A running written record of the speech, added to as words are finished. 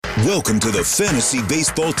Welcome to the Fantasy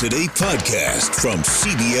Baseball Today podcast from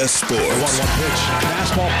CBS Sports. 1-1 pitch.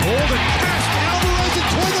 Fastball pulled and passed. Alvarez and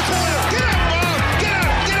toward the corner. Get out, Bob! Get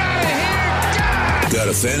out! Get out of here! Get out! Got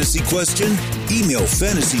a fantasy question? Email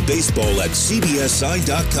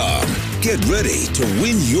fantasybaseball@cbsi.com. Get ready to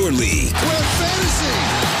win your league. Where fantasy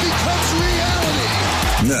becomes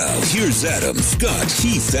reality. Now, here's Adam, Scott,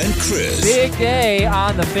 Heath, and Chris. Big day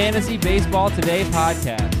on the Fantasy Baseball Today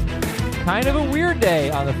podcast. Kind of a weird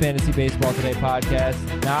day on the Fantasy Baseball Today podcast,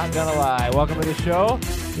 not gonna lie. Welcome to the show.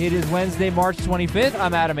 It is Wednesday, March 25th.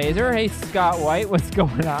 I'm Adam Azer. Hey, Scott White, what's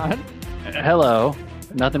going on? Hello.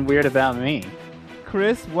 Nothing weird about me.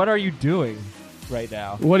 Chris, what are you doing right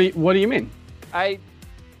now? What do you mean? I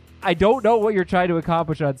don't know what you're trying to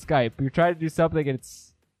accomplish on Skype. You're trying to do something and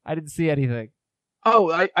I didn't see anything.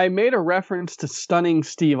 Oh, I made a reference to Stunning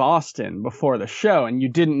Steve Austin before the show, and you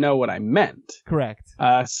didn't know what I meant. Correct.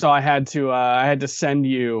 So I had to send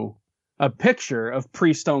you a picture of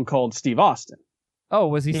pre-Stone Cold Steve Austin. Oh,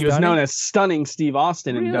 was he He was known as Stunning Steve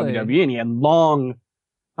Austin in WWE, and he had long,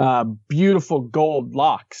 beautiful gold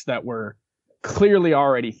locks that were clearly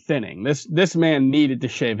already thinning. This man needed to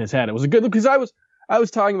shave his head. It was a good look, because I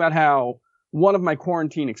was talking about how one of my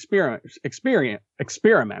quarantine experiments.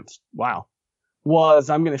 Wow. Was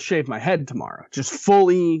I'm going to shave my head tomorrow. Just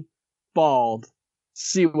fully bald,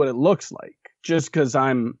 see what it looks like. Just because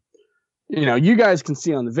you guys can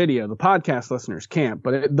see on the video, the podcast listeners can't,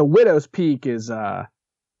 but the widow's peak is,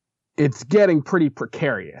 it's getting pretty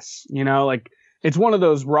precarious. Like it's one of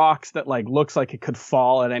those rocks that looks like it could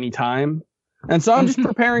fall at any time. And so I'm just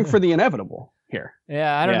preparing for the inevitable here.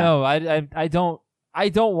 Yeah, I don't know. I don't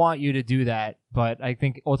want you to do that, but I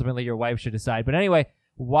think ultimately your wife should decide. But anyway,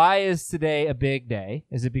 why is today a big day?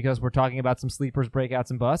 Is it because we're talking about some sleepers,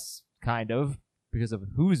 breakouts, and busts? Kind of. Because of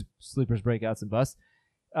whose sleepers, breakouts, and busts?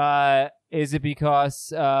 Is it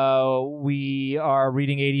because we are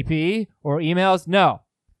reading ADP or emails? No.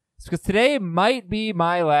 It's because today might be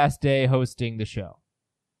my last day hosting the show.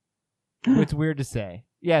 It's weird to say.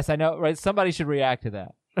 Yes, I know, right? Somebody should react to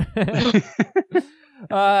that.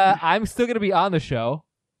 I'm still going to be on the show,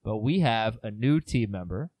 but we have a new team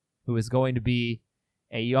member who is going to be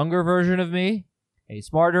a younger version of me, a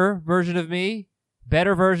smarter version of me,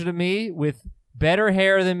 better version of me with better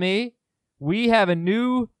hair than me. We have a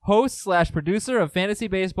new host / producer of Fantasy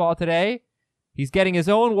Baseball Today. He's getting his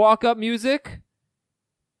own walk-up music.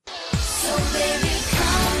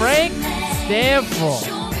 Frank Stampfl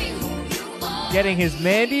getting his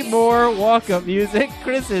Mandy Moore walk-up music.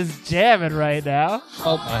 Chris is jamming right now.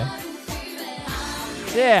 Oh my.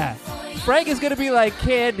 Yeah. Frank is going to be like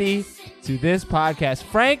candy to this podcast.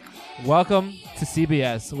 Frank, welcome to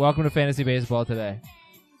CBS. Welcome to Fantasy Baseball Today.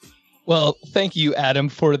 Well, thank you, Adam,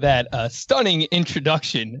 for that stunning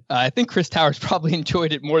introduction. I think Chris Towers probably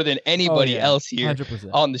enjoyed it more than anybody else here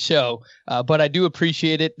 100%. On the show. But I do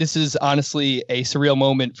appreciate it. This is honestly a surreal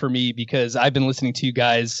moment for me because I've been listening to you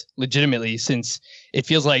guys legitimately since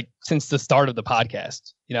the start of the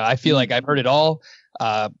podcast. I feel like I've heard it all.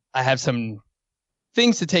 I have some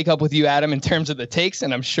things to take up with you, Adam, in terms of the takes,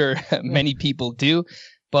 and I'm sure many people do.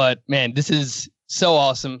 But, man, this is so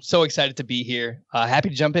awesome. So excited to be here. Happy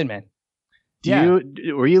to jump in, man.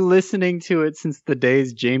 Were you listening to it since the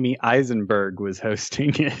days Jamie Eisenberg was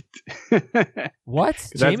hosting it? What?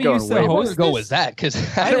 Jamie used to host this? Ago was that? Because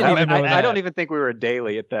I don't even think we were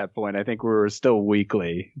daily at that point. I think we were still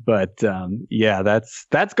weekly. But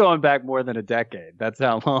that's going back more than a decade. That's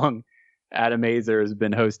how long Adam Azer has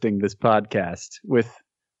been hosting this podcast with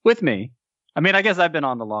me. I mean, I guess I've been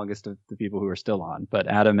on the longest of the people who are still on, but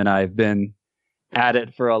Adam and I have been at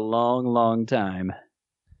it for a long, long time.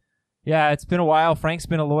 Yeah, it's been a while. Frank's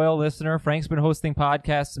been a loyal listener. Frank's been hosting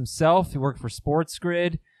podcasts himself. He worked for Sports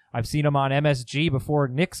Grid. I've seen him on MSG before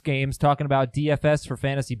Knicks games talking about DFS for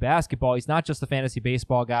fantasy basketball. He's not just a fantasy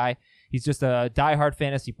baseball guy. He's just a diehard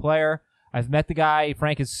fantasy player. I've met the guy.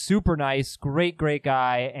 Frank is super nice, great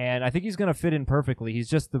guy, and I think he's going to fit in perfectly. He's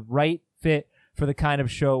just the right fit for the kind of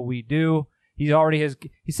show we do. He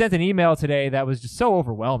sent an email today that was just so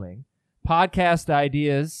overwhelming. Podcast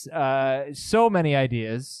ideas, so many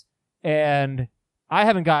ideas, and I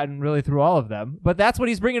haven't gotten really through all of them, but that's what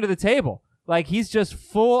he's bringing to the table. Like, he's just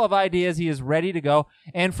full of ideas. He is ready to go.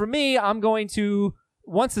 And for me, I'm going to,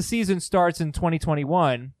 once the season starts in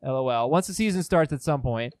 2021, LOL, once the season starts at some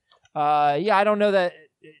point, I don't know that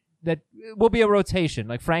will be a rotation.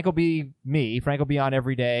 Like, Frank will be me. Frank will be on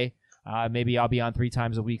every day. Maybe I'll be on 3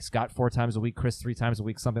 times a week, Scott 4 times a week, Chris 3 times a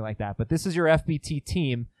week, something like that. But this is your FBT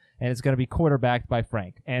team, and it's going to be quarterbacked by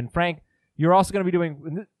Frank. And Frank, you're also going to be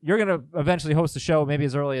you're going to eventually host the show maybe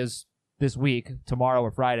as early as this week, tomorrow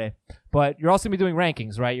or Friday. But you're also going to be doing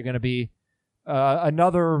rankings, right? You're going to be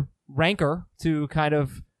another ranker to kind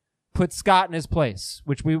of put Scott in his place,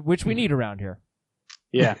 which we need around here.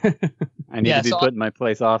 Yeah. I need to be put in my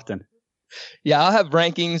place often. Yeah, I'll have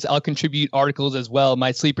rankings. I'll contribute articles as well.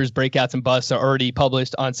 My sleepers, breakouts, and busts are already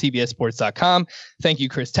published on CBSSports.com. Thank you,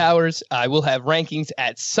 Chris Towers. I will have rankings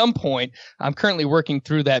at some point. I'm currently working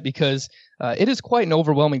through that because it is quite an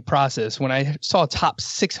overwhelming process. When I saw top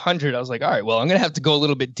 600, I was like, all right, well, I'm going to have to go a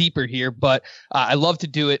little bit deeper here, but I love to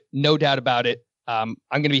do it. No doubt about it. I'm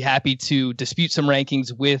going to be happy to dispute some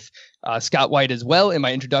rankings with Scott White as well. In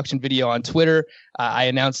my introduction video on Twitter, I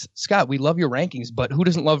announced, Scott, we love your rankings, but who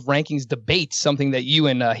doesn't love rankings debates, something that you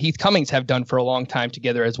and Heath Cummings have done for a long time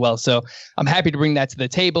together as well. So I'm happy to bring that to the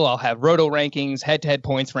table. I'll have roto rankings, head-to-head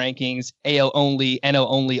points rankings, AL only, NL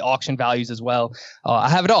only, auction values as well. I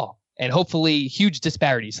have it all, and hopefully huge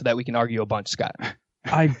disparities so that we can argue a bunch, Scott.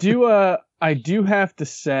 I do have to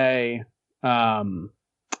say,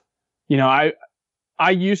 I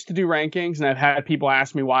used to do rankings, and I've had people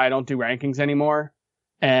ask me why I don't do rankings anymore.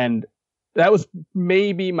 And that was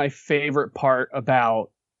maybe my favorite part about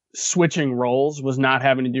switching roles, was not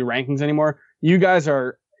having to do rankings anymore. You guys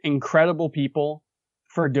are incredible people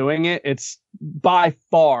for doing it. It's by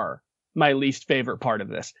far my least favorite part of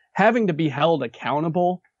this. Having to be held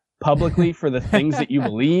accountable publicly for the things that you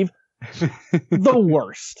believe, the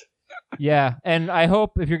worst. Yeah, and I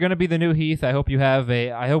hope if you're going to be the new Heath, I hope we have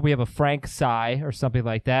a Frank sigh or something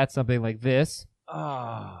like that, something like this. Do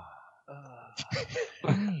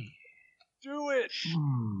it.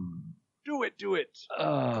 Do it.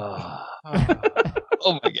 Oh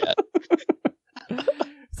my God.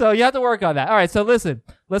 So you have to work on that. All right, so listen,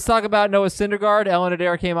 let's talk about Noah Syndergaard. Ellen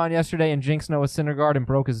Adair came on yesterday and jinxed Noah Syndergaard and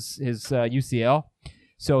broke his UCL.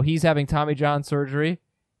 So he's having Tommy John surgery.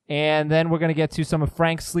 And then we're going to get to some of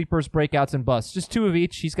Frank's sleepers, breakouts, and busts. Just 2 of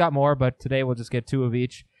each. He's got more, but today we'll just get 2 of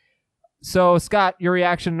each. So, Scott, your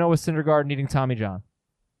reaction to Noah Syndergaard needing Tommy John?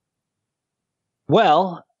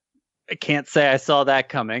 Well, I can't say I saw that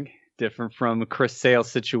coming. Different from a Chris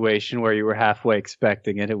Sale's situation where you were halfway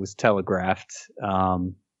expecting it. It was telegraphed.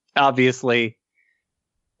 Obviously,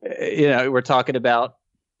 we're talking about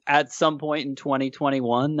at some point in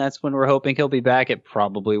 2021. That's when we're hoping he'll be back. It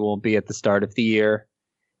probably won't be at the start of the year.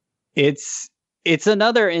 It's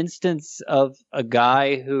another instance of a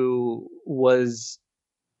guy who was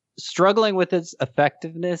struggling with his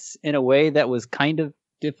effectiveness in a way that was kind of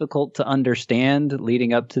difficult to understand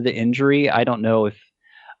leading up to the injury. I don't know if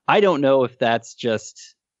that's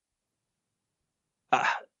just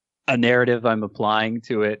a narrative I'm applying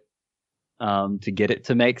to it to get it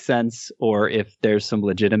to make sense, or if there's some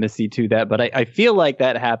legitimacy to that. But I feel like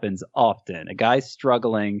that happens often. A guy's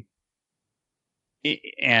struggling,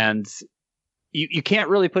 and you can't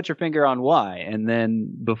really put your finger on why. And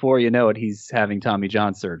then before you know it, he's having Tommy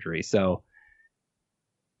John surgery. So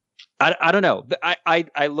I don't know.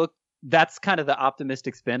 I look, that's kind of the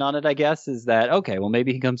optimistic spin on it, I guess, is that, okay, well,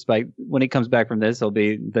 maybe when he comes back from this, he'll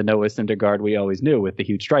be the Noah Syndergaard we always knew with the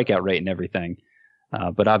huge strikeout rate and everything.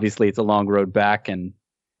 But obviously it's a long road back, and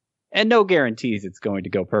no guarantees it's going to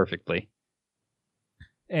go perfectly.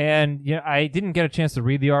 And I didn't get a chance to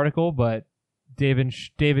read the article, but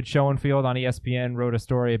David Schoenfield on ESPN wrote a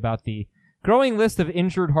story about the growing list of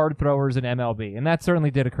injured hard throwers in MLB, and that certainly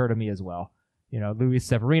did occur to me as well. Luis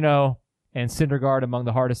Severino and Syndergaard among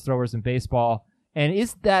the hardest throwers in baseball. And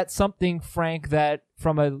is that something, Frank, that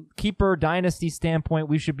from a keeper dynasty standpoint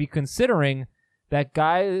we should be considering? That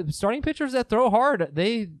starting pitchers that throw hard,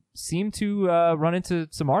 they seem to run into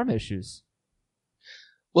some arm issues.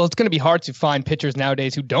 Well, it's going to be hard to find pitchers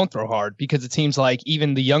nowadays who don't throw hard, because it seems like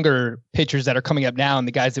even the younger pitchers that are coming up now and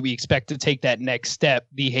the guys that we expect to take that next step,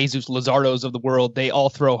 the Jesus Lazardos of the world, they all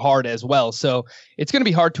throw hard as well. So it's going to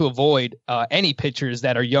be hard to avoid any pitchers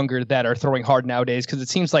that are younger that are throwing hard nowadays, because it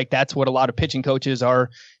seems like that's what a lot of pitching coaches are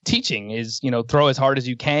teaching is, throw as hard as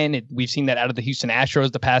you can. We've seen that out of the Houston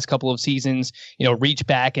Astros the past couple of seasons, reach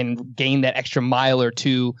back and gain that extra mile or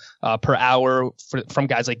two per hour from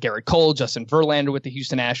guys like Garrett Cole, Justin Verlander with the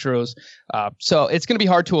Houston Astros. So it's going to be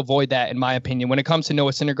hard to avoid that, in my opinion. When it comes to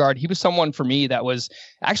Noah Syndergaard, he was someone for me that was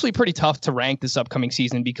actually pretty tough to rank this upcoming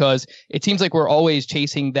season, because it seems like we're always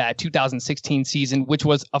chasing that 2016 season, which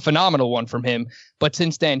was a phenomenal one from him. But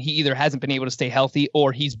since then, he either hasn't been able to stay healthy,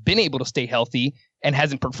 or he's been able to stay healthy and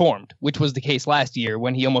hasn't performed, which was the case last year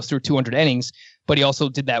when he almost threw 200 innings, but he also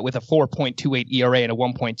did that with a 4.28 ERA and a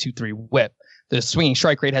 1.23 WHIP. The swinging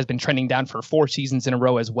strike rate has been trending down for 4 seasons in a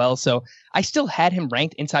row as well. So I still had him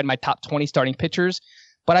ranked inside my top 20 starting pitchers,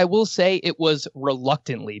 but I will say it was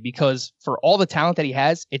reluctantly, because for all the talent that he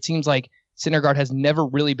has, it seems like Syndergaard has never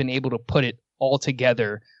really been able to put it all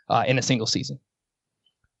together in a single season.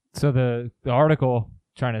 So the article,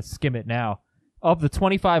 trying to skim it now, of the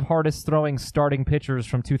 25 hardest throwing starting pitchers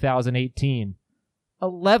from 2018,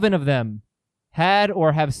 11 of them had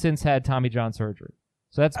or have since had Tommy John surgery.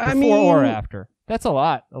 So that's before or after. That's a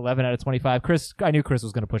lot. 11 out of 25. Chris, I knew Chris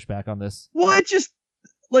was going to push back on this. Well,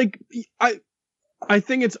 I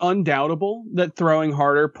think it's undoubtable that throwing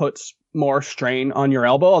harder puts more strain on your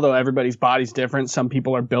elbow, although everybody's body's different. Some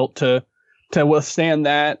people are built to withstand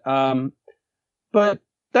that. But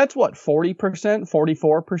that's what, 40%,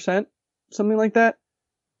 44%, something like that.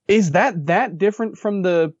 Is that different from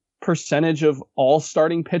the percentage of all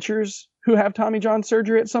starting pitchers who have Tommy John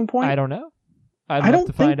surgery at some point? I don't know. I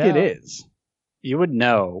don't think it is. You would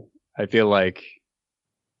know, I feel like,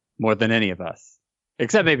 more than any of us.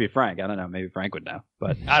 Except maybe Frank. I don't know. Maybe Frank would know,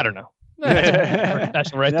 but I don't know.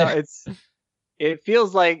 That's right there. It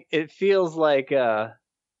feels like I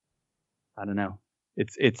don't know.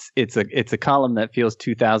 It's a column that feels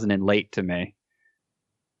 2000 and late to me.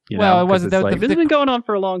 It wasn't. This has been going on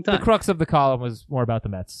for a long time. The crux of the column was more about the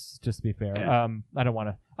Mets, just to be fair. Yeah. I don't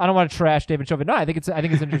want to trash David Chauvin. No, I think it's an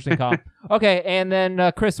interesting column. Okay, and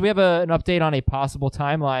then Chris, we have an update on a possible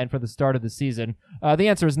timeline for the start of the season. The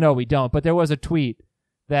answer is no, we don't. But there was a tweet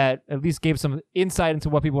that at least gave some insight into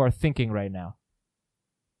what people are thinking right now.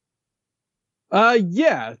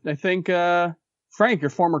 Yeah, I think Frank, your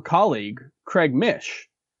former colleague, Craig Mish,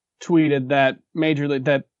 tweeted that Major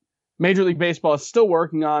League Baseball is still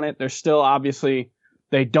working on it. They're still, obviously,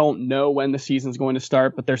 they don't know when the season's going to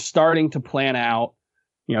start, but they're starting to plan out,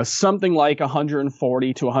 something like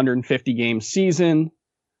 140 to 150 game season,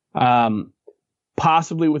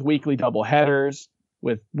 possibly with weekly doubleheaders,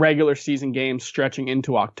 with regular season games stretching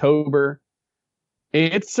into October.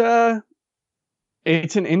 It's an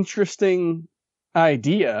interesting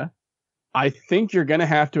idea. I think you're going to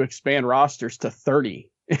have to expand rosters to 30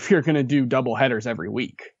 if you're going to do doubleheaders every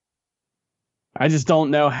week. I just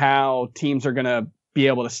don't know how teams are going to be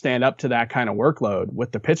able to stand up to that kind of workload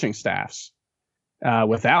with the pitching staffs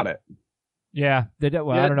without it. Yeah, I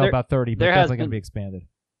don't know about 30, but definitely going to be expanded.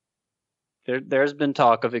 There's been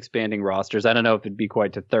talk of expanding rosters. I don't know if it'd be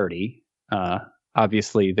quite to 30.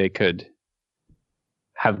 Obviously, they could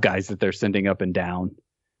have guys that they're sending up and down,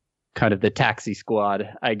 kind of the taxi squad,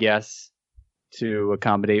 I guess, to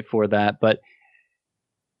accommodate for that. But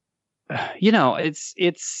it's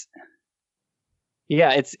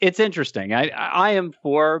interesting. I am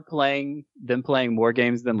for playing more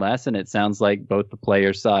games than less, and it sounds like both the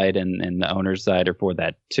player side and the owner's side are for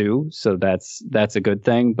that too. So that's a good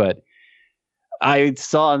thing. But I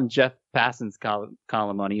saw in Jeff Passan's column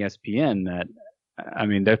on ESPN that,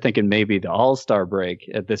 they're thinking maybe the All-Star break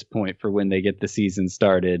at this point for when they get the season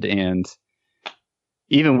started. And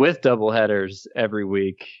even with doubleheaders every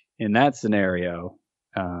week in that scenario,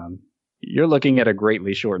 you're looking at a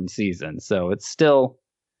greatly shortened season. So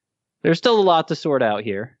there's still a lot to sort out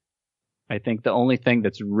here. I think the only thing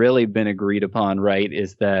that's really been agreed upon, right,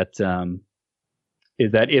 is that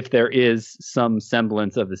if there is some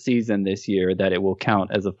semblance of the season this year, that it will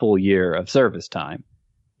count as a full year of service time.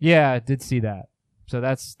 Yeah, I did see that. So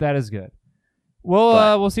that is good.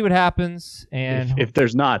 We'll see what happens. And if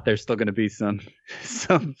there's not, there's still going to be some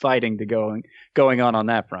fighting going on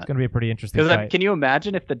that front. It's going to be a pretty interesting fight. Can you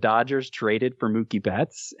imagine if the Dodgers traded for Mookie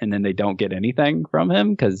Betts and then they don't get anything from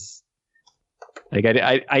him? Because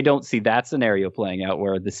I don't see that scenario playing out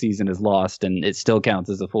where the season is lost and it still counts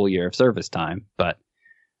as a full year of service time. But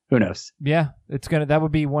who knows? Yeah, that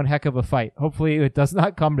would be one heck of a fight. Hopefully it does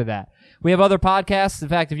not come to that. We have other podcasts. In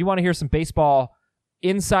fact, if you want to hear some baseball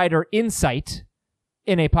insider insight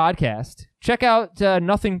in a podcast, check out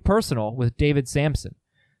Nothing Personal with David Sampson.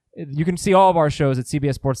 You can see all of our shows at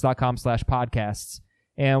cbssports.com/podcasts.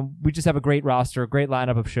 And we just have a great roster, a great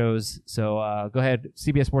lineup of shows. So go ahead,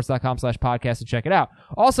 cbssports.com/podcast and check it out.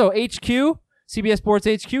 Also, HQ, CBS Sports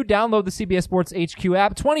HQ, download the CBS Sports HQ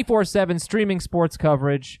app, 24/7 streaming sports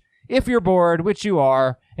coverage. If you're bored, which you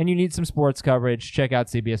are, and you need some sports coverage, check out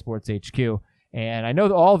CBS Sports HQ. And I know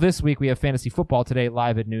that all this week we have fantasy football today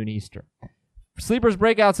live at noon Eastern. Sleepers,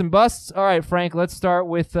 breakouts, and busts. All right, Frank, let's start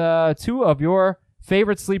with two of your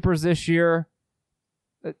favorite sleepers this year.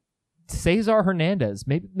 Cesar Hernandez.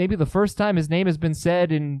 Maybe the first time his name has been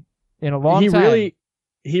said in a long time.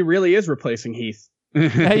 He really is replacing Heath.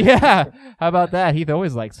 Yeah. How about that? Heath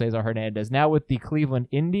always liked Cesar Hernandez. Now with the Cleveland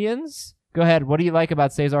Indians. Go ahead. What do you like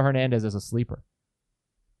about Cesar Hernandez as a sleeper?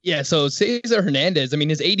 Yeah, so Cesar Hernandez,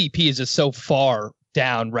 his ADP is just so far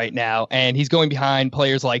down right now, and he's going behind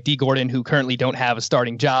players like D. Gordon, who currently don't have a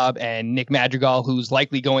starting job, and Nick Madrigal, who's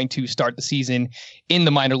likely going to start the season in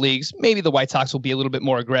the minor leagues. Maybe the White Sox will be a little bit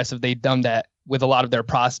more aggressive. They've done that with a lot of their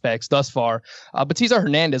prospects thus far. But Cesar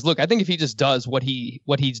Hernandez, look, I think if he just does what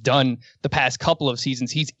he's done the past couple of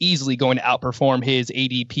seasons, he's easily going to outperform his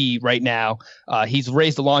ADP right now. He's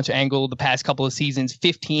raised the launch angle the past couple of seasons,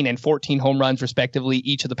 15 and 14 home runs respectively,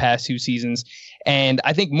 each of the past 2 seasons. And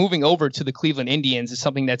I think moving over to the Cleveland Indians is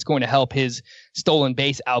something that's going to help his stolen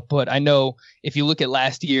base output. I know if you look at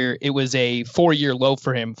last year, it was a 4-year low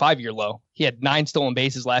for him, 5-year low. He had 9 stolen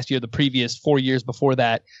bases last year. The previous 4 years before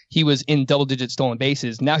that, he was in double-digit stolen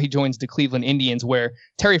bases. Now he joins the Cleveland Indians, where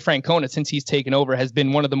Terry Francona, since he's taken over, has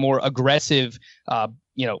been one of the more aggressive,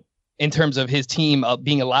 in terms of his team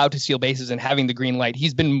being allowed to steal bases and having the green light.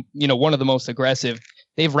 He's been, one of the most aggressive.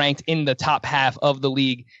 They've ranked in the top half of the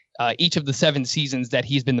league each of the 7 seasons that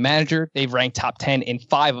he's been the manager. They've ranked top 10 in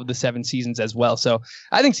 5 of the 7 seasons as well. So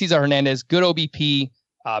I think Cesar Hernandez, good OBP,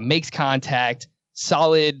 makes contact,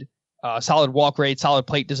 solid walk rate, solid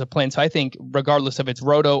plate discipline. So I think regardless of its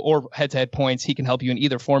roto or head-to-head points, he can help you in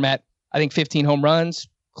either format. I think 15 home runs,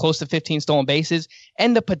 close to 15 stolen bases,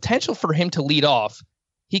 and the potential for him to lead off.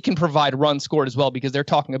 He can provide runs scored as well, because they're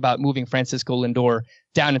talking about moving Francisco Lindor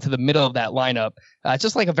down into the middle of that lineup. It's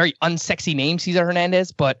just like a very unsexy name, Cesar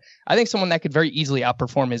Hernandez, but I think someone that could very easily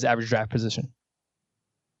outperform his average draft position.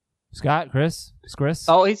 Scott, Chris?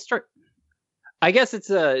 Oh, I guess it's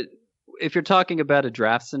if you're talking about a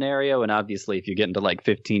draft scenario, and obviously if you get into like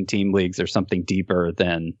 15 team leagues or something deeper,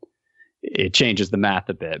 then it changes the math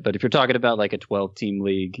a bit. But if you're talking about like a 12 team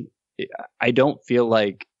league, I don't feel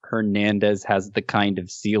like Hernandez has the kind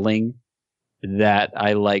of ceiling that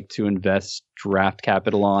I like to invest draft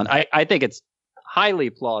capital on. I think it's highly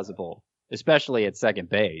plausible, especially at second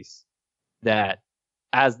base, that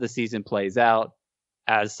as the season plays out,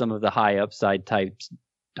 as some of the higher upside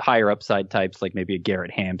types like maybe a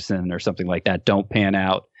Garrett Hampson or something like that don't pan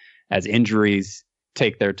out, as injuries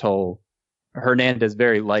take their toll, Hernandez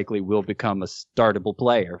very likely will become a startable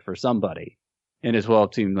player for somebody in a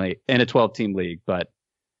 12-team league. But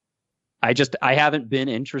I haven't been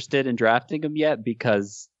interested in drafting him yet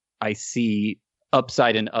because I see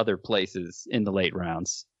upside in other places in the late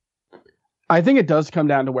rounds. I think it does come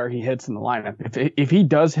down to where he hits in the lineup. If he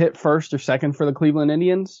does hit first or second for the Cleveland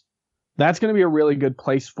Indians, that's going to be a really good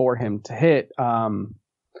place for him to hit. I'm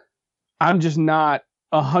just not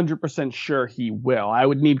 100% sure he will. I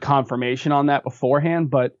would need confirmation on that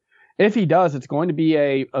beforehand, but if he does, it's going to be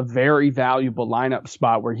a very valuable lineup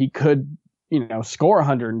spot where he could, score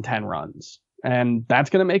 110 runs. And that's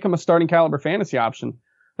going to make him a starting caliber fantasy option,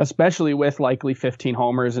 especially with likely 15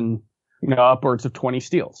 homers and, upwards of 20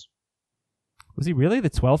 steals. Was he really the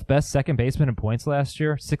 12th best second baseman in points last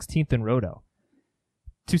year? 16th in Roto.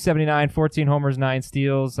 279, 14 homers, 9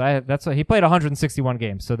 steals. He played 161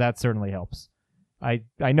 games, so that certainly helps. I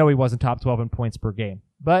know he wasn't top 12 in points per game,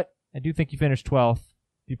 but I do think he finished 12th.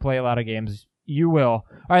 If you play a lot of games, you will. All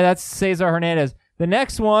right, that's Cesar Hernandez. The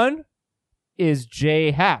next one is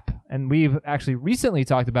J Happ, and we've actually recently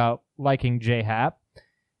talked about liking J Happ.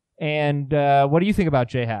 And what do you think about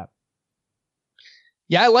J Happ?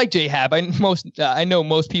 Yeah, I like J Happ. I know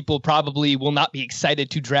most people probably will not be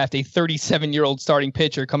excited to draft a 37-year-old starting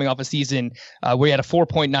pitcher coming off a season where he had a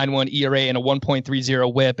 4.91 ERA and a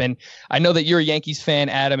 1.30 WHIP. And I know that you're a Yankees fan,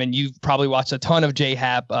 Adam, and you've probably watched a ton of J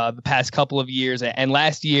Happ the past couple of years. And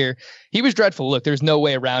last year, he was dreadful. Look, there's no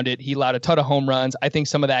way around it. He allowed a ton of home runs. I think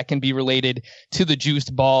some of that can be related to the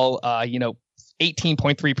juiced ball.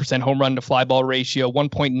 18.3% home run to fly ball ratio,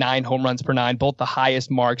 1.9 home runs per 9, both the highest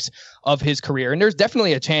marks of his career. And there's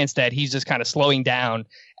definitely a chance that he's just kind of slowing down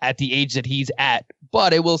at the age that he's at.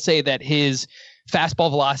 But I will say that his fastball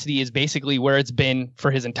velocity is basically where it's been for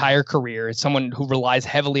his entire career. It's someone who relies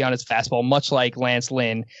heavily on his fastball, much like Lance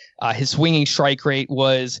Lynn. His swinging strike rate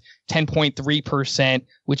was 10.3%,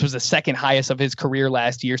 which was the second highest of his career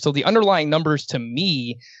last year. So the underlying numbers to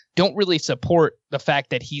me don't really support the fact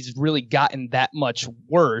that he's really gotten that much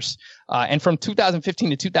worse. And from 2015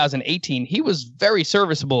 to 2018, he was very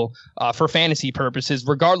serviceable for fantasy purposes,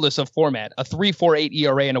 regardless of format. A 3.48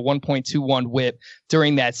 ERA and a 1.21 WHIP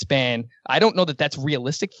during that span. I don't know that that's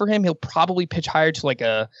realistic for him. He'll probably pitch higher to like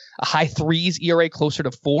a high 3s ERA, closer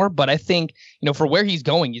to 4. But I think, for where he's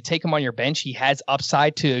going, you take him on your bench. He has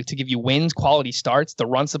upside to give you wins, quality starts, the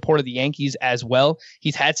run support of the Yankees as well.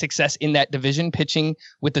 He's had success in that division, pitching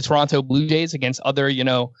with the Toronto Blue Jays against other,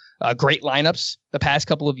 great lineups the past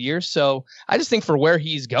couple of years. So I just think for where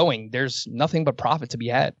he's going, there's nothing but profit to be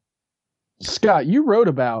had. Scott, you wrote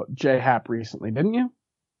about J Happ recently, didn't you?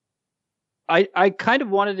 I kind of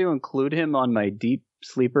wanted to include him on my deep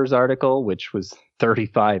sleepers article, which was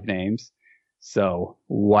 35 names. So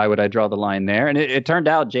why would I draw the line there? And it turned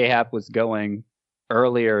out J-Hap was going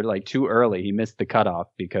earlier, like too early. He missed the cutoff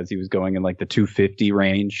because he was going in like the 250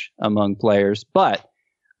 range among players. But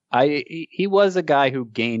he was a guy who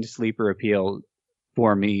gained sleeper appeal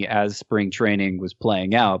for me as spring training was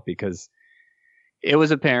playing out, because it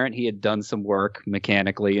was apparent he had done some work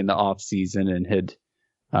mechanically in the off season and had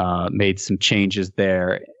made some changes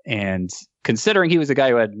there. And considering he was a guy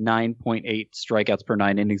who had 9.8 strikeouts per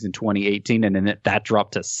 9 innings in 2018, and then that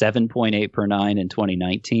dropped to 7.8 per 9 in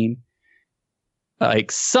 2019,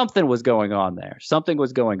 like something was going on there. Something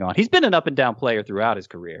was going on. He's been an up and down player throughout his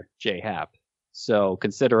career, J-Hap. So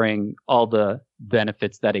considering all the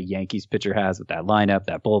benefits that a Yankees pitcher has with that lineup,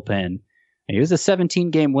 that bullpen, and he was a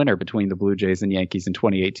 17-game winner between the Blue Jays and Yankees in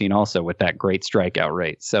 2018 also with that great strikeout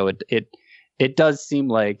rate. So it does seem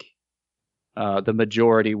like the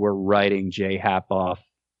majority were writing J-Hap off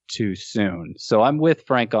too soon. So I'm with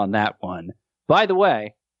Frank on that one. By the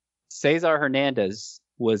way, Cesar Hernandez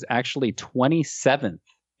was actually 27th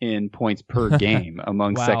in points per game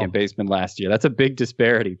among second basemen last year. That's a big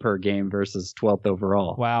disparity per game versus 12th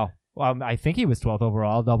overall. Wow. Well, I think he was 12th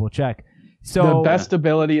overall. I'll double check. So the best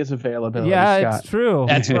ability is availability. Yeah, Scott. it's true.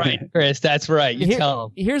 That's right, Chris. That's right. You tell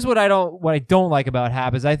him. Here's what I don't like about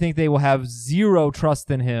Hap is I think they will have zero trust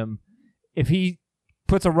in him if he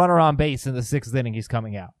puts a runner on base in the 6th inning. He's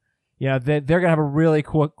coming out. You know, they're going to have a really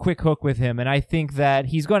quick hook with him, and I think that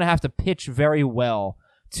he's going to have to pitch very well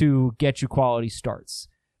to get you quality starts.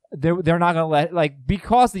 They're not going to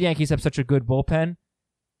because the Yankees have such a good bullpen,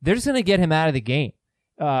 they're just going to get him out of the game.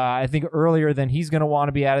 I think earlier than he's going to want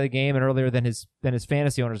to be out of the game, and earlier than his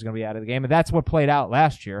fantasy owners are going to be out of the game, and that's what played out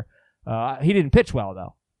last year. He didn't pitch well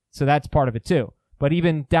though, so that's part of it too. But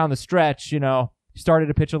even down the stretch, started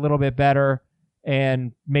to pitch a little bit better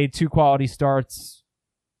and made 2 quality starts.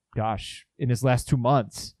 Gosh, in his last 2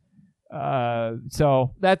 months.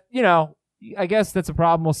 So that I guess that's a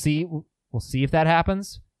problem. We'll see. We'll see if that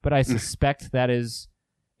happens. But I suspect that is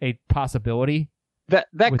a possibility. That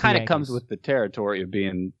kind of comes with the territory of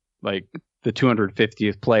being like the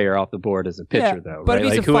 250th player off the board as a pitcher, though. But right?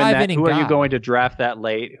 if he's like, a 5-inning who guy, are you going to draft that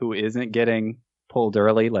late? Who isn't getting pulled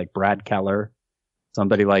early, like Brad Keller,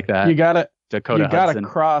 somebody like that? Dakota Hudson.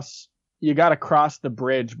 You gotta cross the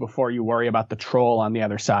bridge before you worry about the troll on the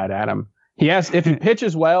other side, Adam. If he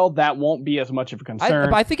pitches well, that won't be as much of a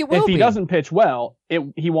concern. I think it will be. If he doesn't pitch well,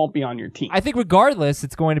 he won't be on your team. I think regardless,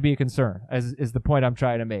 it's going to be a concern, is the point I'm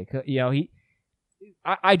trying to make.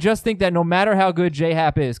 I just think that no matter how good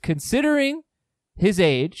J-Hap is, considering his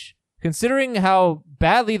age, considering how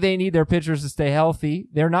badly they need their pitchers to stay healthy,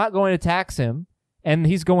 they're not going to tax him, and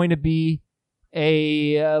he's going to be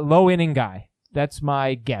a low-inning guy. That's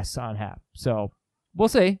my guess on Hap. So we'll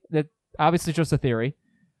see. That obviously just a theory.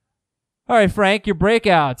 All right, Frank, your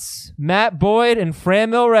breakouts. Matt Boyd and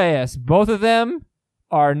Franmil Reyes. Both of them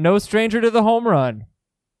are no stranger to the home run.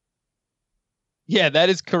 Yeah, that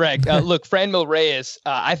is correct. Look, Franmil Reyes,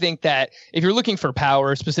 I think that if you're looking for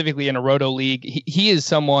power, specifically in a roto league, he is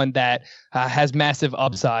someone that has massive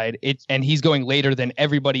upside. And he's going later than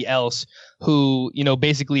everybody else who,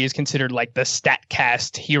 basically is considered like the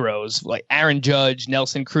StatCast heroes, like Aaron Judge,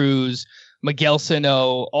 Nelson Cruz, Miguel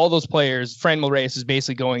Sano, all those players. Franmil Reyes is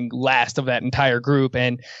basically going last of that entire group.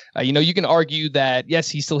 And, you can argue that, yes,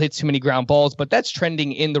 he still hits too many ground balls, but that's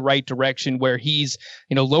trending in the right direction where he's,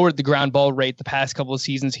 lowered the ground ball rate the past couple of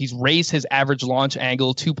seasons. He's raised his average launch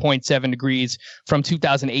angle 2.7 degrees from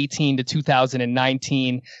 2018 to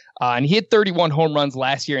 2019. And he hit 31 home runs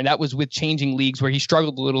last year, and that was with changing leagues where he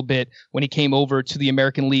struggled a little bit when he came over to the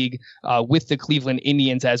American League with the Cleveland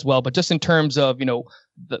Indians as well. But just in terms of,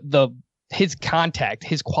 his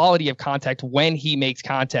quality of contact when he makes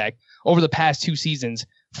contact over the past 2 seasons,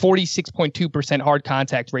 46.2% hard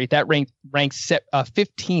contact rate. That ranks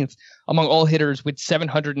 15th among all hitters with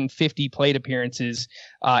 750 plate appearances.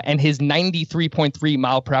 And his 93.3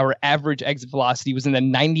 mile per hour average exit velocity was in the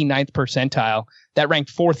 99th percentile. That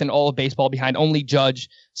ranked 4th in all of baseball behind only Judge,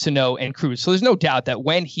 Sano, and Cruz. So there's no doubt that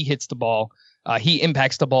when he hits the ball, he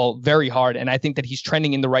impacts the ball very hard, and I think that he's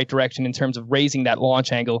trending in the right direction in terms of raising that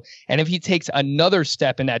launch angle. And if he takes another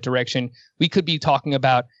step in that direction, we could be talking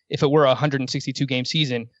about, if it were a 162-game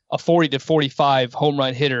season, a 40 to 45 home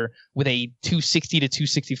run hitter with a 260 to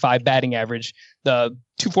 265 batting average. The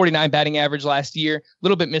 249 batting average last year, a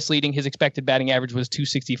little bit misleading. His expected batting average was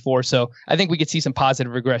 264, so I think we could see some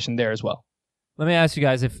positive regression there as well. Let me ask you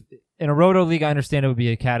guys, if in a roto league, I understand it would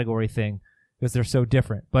be a category thing, because they're so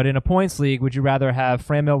different. But in a points league, would you rather have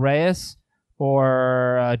Franmil Reyes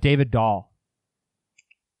or David Dahl?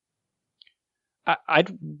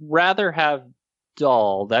 I'd rather have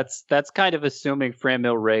Dahl. That's kind of assuming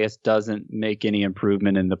Franmil Reyes doesn't make any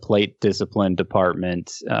improvement in the plate discipline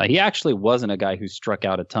department. He actually wasn't a guy who struck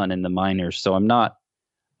out a ton in the minors, so I'm not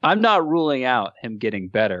ruling out him getting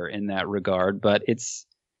better in that regard. But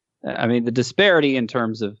the disparity in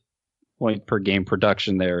terms of point per game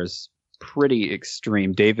production there is pretty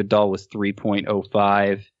extreme. David Dahl was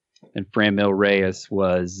 3.05 and Franmil Reyes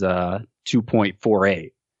was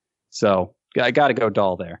 2.48. So I got to go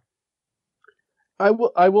Dahl there. I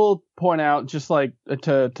will point out, just like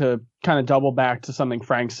to kind of double back to something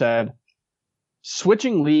Frank said,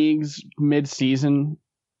 switching leagues mid-season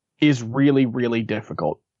is really, really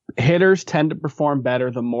difficult. Hitters tend to perform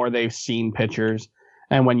better the more they've seen pitchers.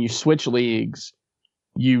 And when you switch leagues,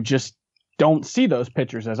 you just don't see those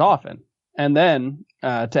pitchers as often. And then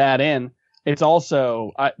to add in, it's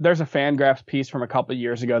also there's a Fangraphs piece from a couple of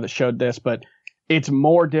years ago that showed this, but it's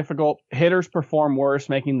more difficult. Hitters perform worse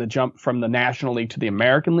making the jump from the National League to the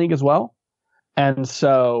American League as well. And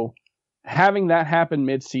so having that happen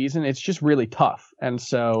mid-season, it's just really tough. And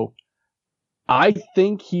so I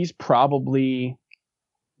think he's probably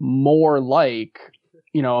more like,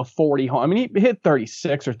 a 40 home. I mean, he hit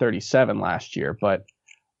 36 or 37 last year, but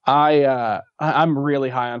I'm really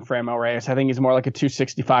high on Franmil Reyes. I think he's more like a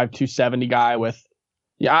 265, 270 guy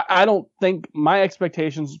I don't think my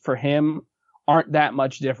expectations for him aren't that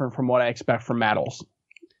much different from what I expect from Matt Olson.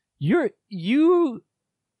 The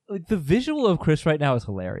visual of Chris right now is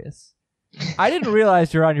hilarious. I didn't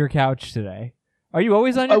realize you're on your couch today. Are you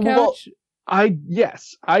always on your couch?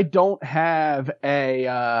 Yes, I don't have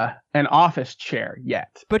an office chair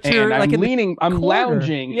yet. But you're I'm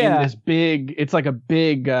lounging in this big, it's like a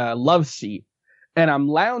big love seat. And I'm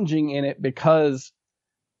lounging in it because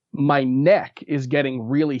my neck is getting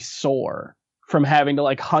really sore from having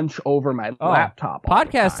to hunch over my laptop.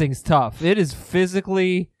 Podcasting's tough. It is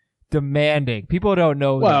physically demanding. People don't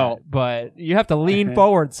know that, but you have to lean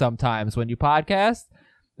forward sometimes when you podcast.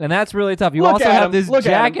 And that's really tough. You also have this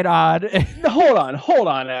jacket on. Hold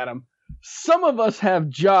on, Adam. Some of us have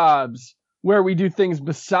jobs where we do things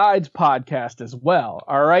besides podcast as well.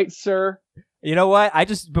 All right, sir? You know what?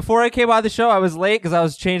 Before I came on the show, I was late because I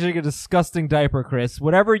was changing a disgusting diaper, Chris.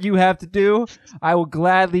 Whatever you have to do, I will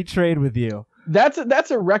gladly trade with you. That's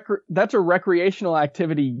a recreational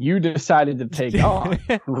activity you decided to take on.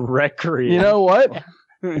 Recreation. You know what?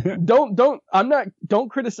 I'm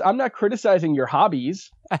not criticizing your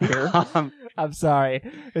hobbies here. I'm sorry.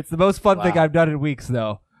 It's the most fun thing I've done in weeks,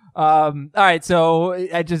 though. All right, so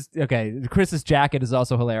Chris's jacket is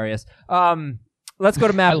also hilarious. Let's go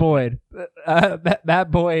to Matt Boyd.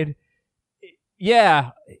 Matt Boyd.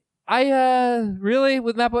 Yeah, really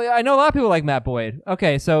with Matt Boyd. I know a lot of people like Matt Boyd.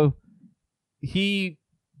 Okay, so he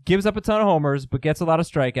gives up a ton of homers, but gets a lot of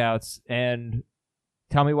strikeouts. And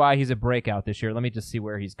tell me why he's a breakout this year. Let me just see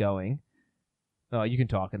where he's going. Oh, you can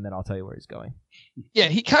talk, and then I'll tell you where he's going. Yeah,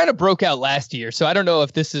 he kind of broke out last year, so I don't know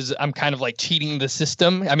if I'm kind of cheating the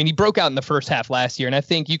system. I mean, he broke out in the first half last year, and I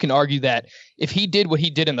think you can argue that if he did what he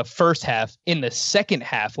did in the first half, in the second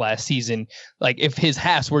half last season, if his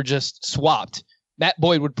halves were just swapped, Matt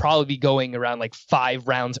Boyd would probably be going around 5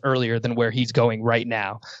 rounds earlier than where he's going right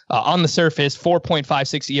now. On the surface,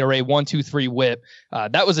 4.56 ERA, 1.23 WHIP.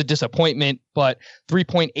 That was a disappointment, but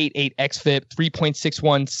 3.88 xFIP,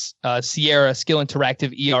 3.61 Sierra Skill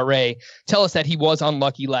Interactive ERA tell us that he was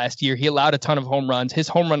unlucky last year. He allowed a ton of home runs. His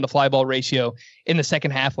home run to fly ball ratio in the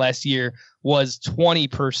second half last year was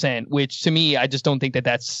 20%, which to me, I just don't think that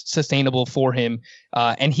that's sustainable for him.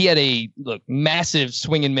 And he had a massive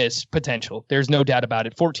swing and miss potential. There's no doubt about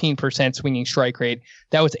it. 14% swinging strike rate.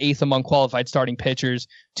 That was 8th among qualified starting pitchers.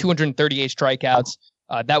 238 strikeouts.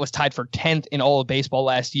 That was tied for 10th in all of baseball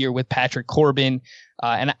last year with Patrick Corbin.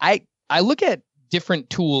 And I look at different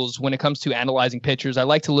tools when it comes to analyzing pitchers. I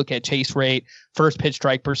like to look at chase rate, first pitch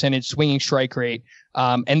strike percentage, swinging strike rate.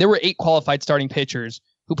 And there were 8 qualified starting pitchers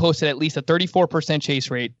who posted at least a 34% chase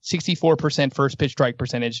rate, 64% first pitch strike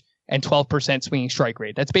percentage, and 12% swinging strike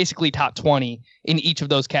rate. That's basically top 20 in each of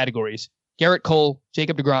those categories. Garrett Cole,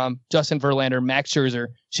 Jacob deGrom, Justin Verlander, Max Scherzer,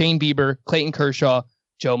 Shane Bieber, Clayton Kershaw,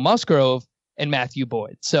 Joe Musgrove, and Matthew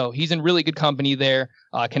Boyd. So he's in really good company there,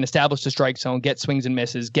 can establish the strike zone, get swings and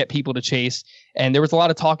misses, get people to chase. And there was a lot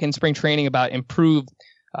of talk in spring training about improved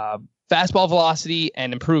fastball velocity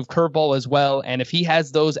and improved curveball as well. And if he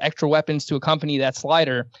has those extra weapons to accompany that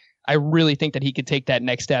slider, I really think that he could take that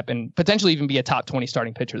next step and potentially even be a top 20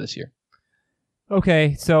 starting pitcher this year.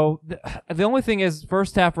 Okay, so the only thing is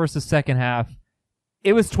first half versus second half,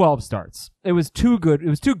 it was 12 starts. It was 2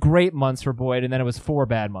 great months for Boyd, and then it was 4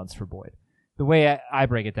 bad months for Boyd. The way I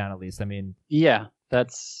break it down, at least. I mean, yeah,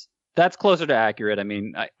 that's that's closer to accurate. I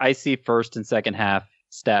mean, I see first and second half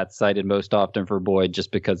stats cited most often for Boyd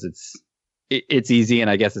just because it's easy, and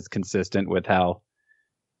I guess it's consistent with how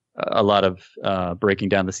a lot of breaking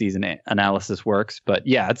down the season analysis works. But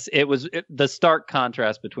yeah, it was the stark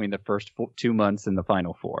contrast between the first 2 months and the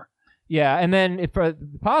final 4. Yeah, and then for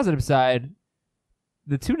the positive side,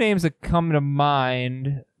 the two names that come to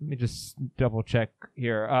mind, let me just double check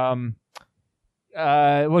here.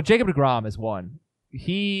 Well, Jacob deGrom is one.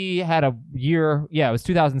 He had a year, it was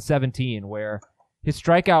 2017, where his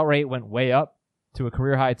strikeout rate went way up to a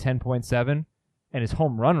career high 10.7, and his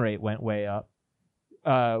home run rate went way up,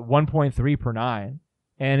 1.3 per 9.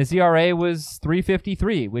 And his ERA was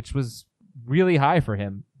 3.53, which was really high for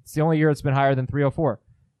him. It's the only year it's been higher than 3.04.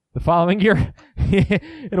 The following year, he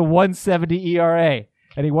had a 1.70 ERA,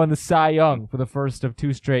 and he won the Cy Young for the first of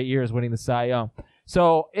 2 straight years, winning the Cy Young.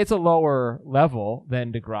 So it's a lower level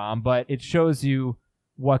than deGrom, but it shows you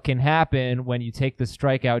what can happen when you take the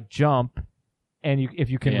strikeout jump, and if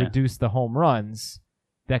you can reduce the home runs,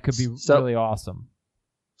 that could be really awesome.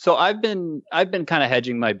 So I've been kind of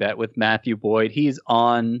hedging my bet with Matthew Boyd. He's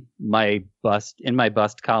on my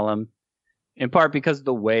bust column, in part because of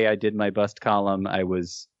the way I did my bust column. I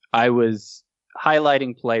was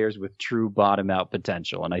highlighting players with true bottom out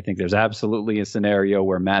potential, and I think there's absolutely a scenario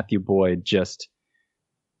where Matthew Boyd just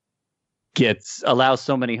allows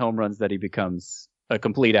so many home runs that he becomes a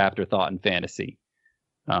complete afterthought in fantasy.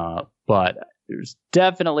 But there's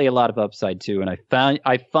definitely a lot of upside too, and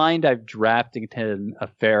I find I've drafted him a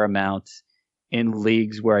fair amount in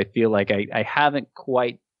leagues where I feel like I haven't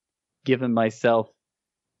quite given myself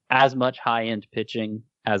as much high-end pitching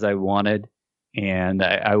as I wanted, and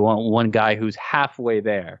I want one guy who's halfway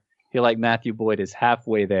there. I feel like Matthew Boyd is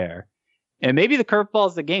halfway there, and maybe the curveball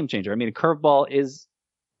is the game changer. I mean, a curveball is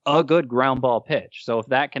a good ground ball pitch, so if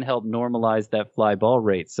that can help normalize that fly ball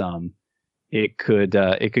rate some, it could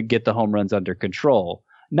get the home runs under control.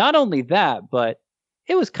 Not only that, but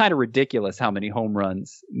it was kind of ridiculous how many home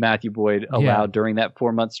runs Matthew Boyd allowed during that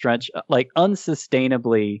 4-month stretch, like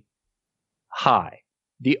unsustainably high.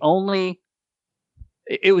 It was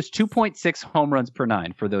 2.6 home runs per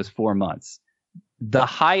 9 for those 4 months. The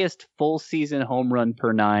highest full season home run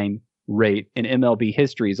per 9 rate in MLB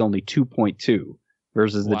history is only 2.2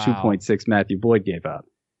 versus the 2.6 Matthew Boyd gave up.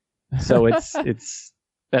 So that's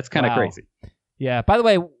kind of crazy. Yeah. By the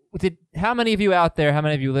way, how many of you out there, how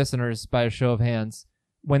many of you listeners, by a show of hands,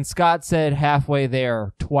 when Scott said halfway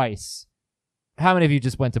there twice, how many of you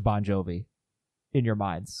just went to Bon Jovi in your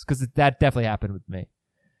minds? Because that definitely happened with me.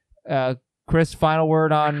 Chris, final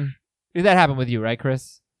word on... Did that happen with you, right,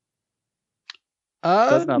 Chris?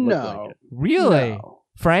 Does not look no. like it. Really? No.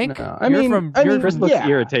 Frank? No. Chris looks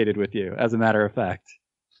irritated with you, as a matter of fact.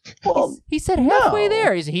 Well, he said halfway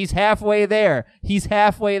there. He's halfway there. He's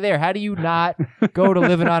halfway there. How do you not go to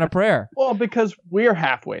living on a prayer? Well, because we're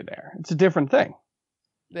halfway there. It's a different thing.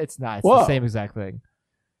 It's not. It's the same exact thing.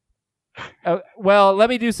 Well, let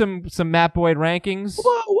me do some Matt Boyd rankings.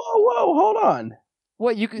 Whoa! Hold on.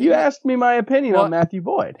 What you asked me my opinion on Matthew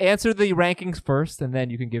Boyd. Answer the rankings first, and then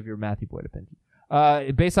you can give your Matthew Boyd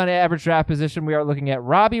opinion. Based on average draft position, we are looking at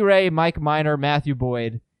Robbie Ray, Mike Minor, Matthew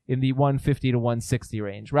Boyd in the 150 to 160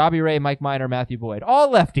 range. Robbie Ray, Mike Minor, Matthew Boyd.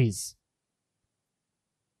 All lefties.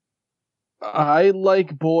 I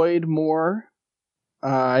like Boyd more.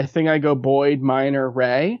 I think I go Boyd, Minor,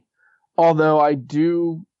 Ray. Although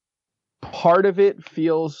part of it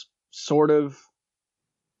feels sort of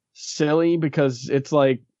silly because it's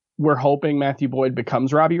like we're hoping Matthew Boyd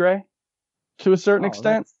becomes Robbie Ray to a certain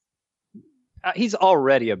extent. He's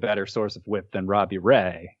already a better source of whip than Robbie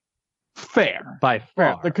Ray. Fair. By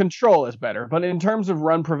far. The control is better. But in terms of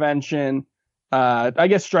run prevention, I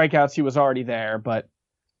guess strikeouts, he was already there. But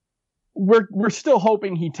we're still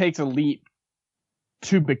hoping he takes a leap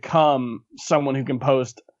to become someone who can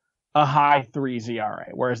post a high 3 ERA.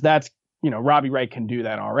 Whereas Robbie Ray can do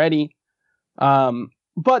that already.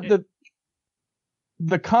 But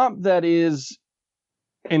the comp that is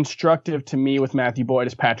instructive to me with Matthew Boyd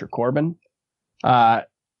is Patrick Corbin.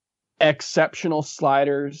 Exceptional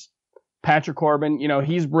sliders. Patrick Corbin,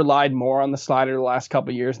 he's relied more on the slider the last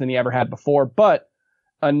couple of years than he ever had before. But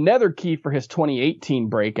another key for his 2018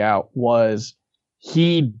 breakout was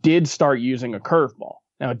he did start using a curveball.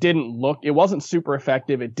 Now, it wasn't super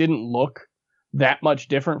effective. It didn't look that much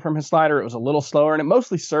different from his slider. It was a little slower, and it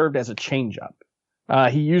mostly served as a changeup.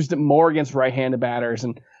 He used it more against right-handed batters,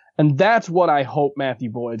 and that's what I hope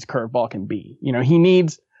Matthew Boyd's curveball can be. He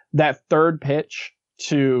needs that third pitch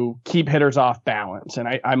to keep hitters off balance, and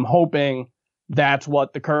I'm hoping that's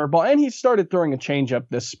what the curveball. And he started throwing a changeup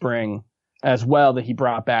this spring as well that he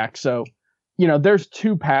brought back. So, there's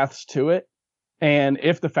two paths to it. And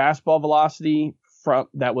if the fastball velocity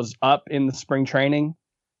that was up in the spring training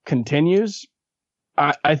continues,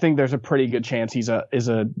 I think there's a pretty good chance he's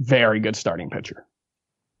a very good starting pitcher.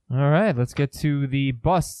 All right, let's get to the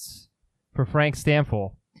busts for Frank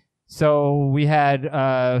Stampfl. So we had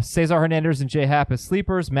Cesar Hernandez and Jay Happ as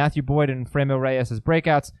sleepers, Matthew Boyd and Franmil Reyes as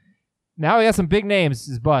breakouts. Now we got some big names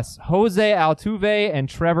as busts. Jose Altuve and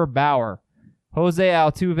Trevor Bauer. Jose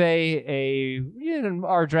Altuve, in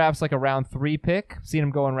our drafts, like a round 3 pick. Seen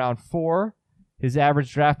him go in round 4. His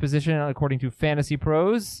average draft position, according to Fantasy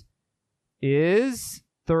Pros, is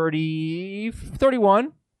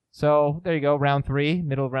 31. So there you go, round 3,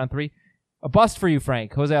 middle of round 3. A bust for you,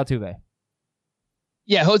 Frank. Jose Altuve.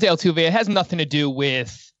 Yeah, Jose Altuve. It has nothing to do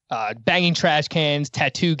with banging trash cans,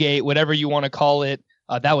 tattoo gate, whatever you want to call it.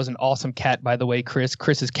 That was an awesome cat, by the way, Chris.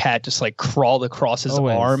 Chris's cat just like crawled across his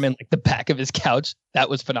arm and like the back of his couch. That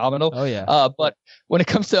was phenomenal. Oh, yeah. But when it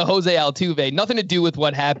comes to Jose Altuve, nothing to do with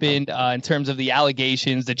what happened in terms of the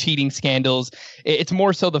allegations, the cheating scandals. It's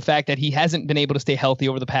more so the fact that he hasn't been able to stay healthy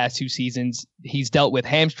over the past 2 seasons. He's dealt with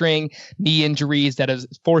hamstring, knee injuries that has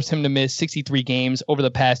forced him to miss 63 games over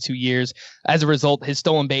the past 2 years. As a result, his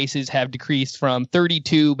stolen bases have decreased from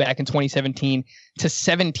 32 back in 2017 to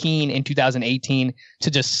 17 in 2018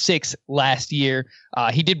 to just 6 last year.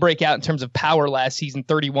 He did break out in terms of power last season,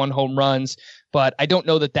 31 home runs. But I don't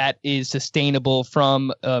know that is sustainable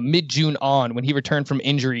from mid-June on when he returned from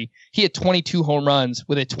injury. He had 22 home runs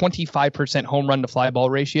with a 25% home run to fly ball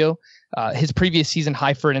ratio. His previous season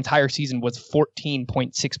high for an entire season was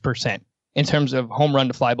 14.6% in terms of home run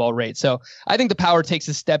to fly ball rate. So I think the power takes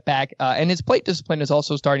a step back, and his plate discipline is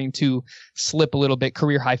also starting to slip a little bit.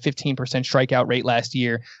 Career high 15% strikeout rate last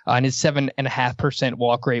year, and his 7.5%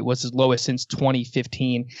 walk rate was his lowest since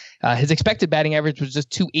 2015. His expected batting average was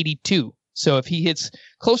just 282. So if he hits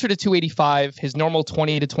closer to 285, his normal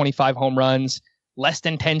 20 to 25 home runs, less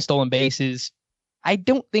than 10 stolen bases, I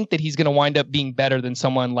don't think that he's going to wind up being better than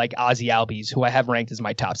someone like Ozzie Albies, who I have ranked as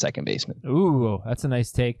my top second baseman. Ooh, that's a nice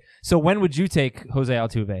take. So when would you take Jose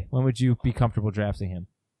Altuve? When would you be comfortable drafting him?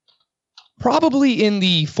 Probably in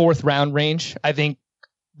the 4th round range. I think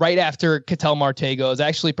right after Ketel Marte goes. I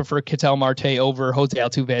actually prefer Ketel Marte over Jose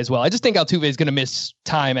Altuve as well. I just think Altuve is going to miss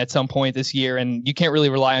time at some point this year, and you can't really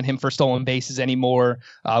rely on him for stolen bases anymore,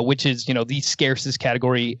 which is, the scarcest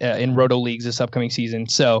category in roto leagues this upcoming season.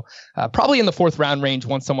 So probably in the 4th round range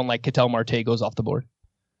once someone like Ketel Marte goes off the board.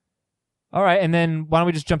 All right, and then why don't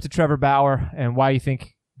we just jump to Trevor Bauer and why you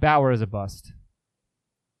think Bauer is a bust?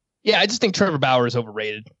 Yeah, I just think Trevor Bauer is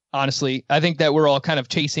overrated. Honestly, I think that we're all kind of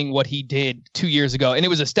chasing what he did 2 years ago, and it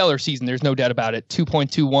was a stellar season. There's no doubt about it.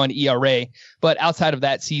 2.21 ERA. But outside of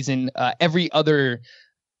that season, every other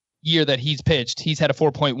year that he's pitched, he's had a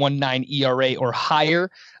 4.19 ERA or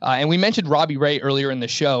higher. And we mentioned Robbie Ray earlier in the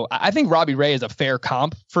show. I think Robbie Ray is a fair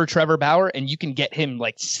comp for Trevor Bauer, and you can get him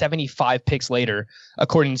like 75 picks later,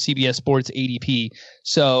 according to CBS Sports ADP.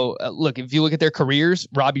 So look, if you look at their careers,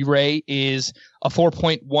 Robbie Ray is a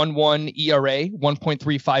 4.11 ERA,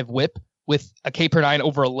 1.35 whip with a K per 9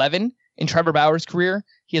 over 11. In Trevor Bauer's career,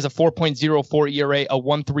 he has a 4.04 ERA, a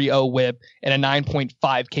 1.30 whip, and a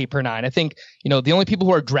 9.5 K per 9. I think, the only people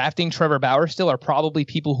who are drafting Trevor Bauer still are probably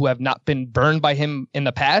people who have not been burned by him in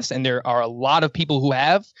the past, and there are a lot of people who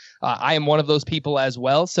have. I am one of those people as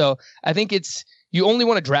well. So I think you only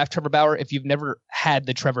want to draft Trevor Bauer if you've never had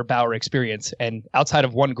the Trevor Bauer experience, and outside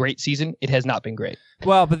of one great season, it has not been great.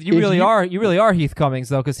 Well, but you really are Heath Cummings,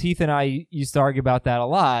 though, because Heath and I used to argue about that a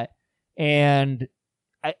lot, and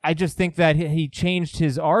I just think that he changed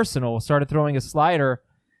his arsenal, started throwing a slider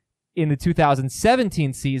in the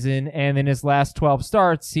 2017 season, and in his last 12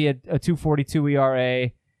 starts, he had a 2.42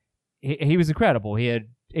 ERA. He was incredible. He had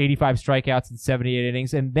 85 strikeouts in 78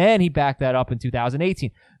 innings, and then he backed that up in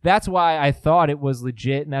 2018. That's why I thought it was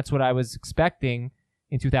legit, and that's what I was expecting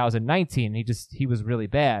in 2019. He was really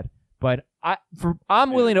bad. But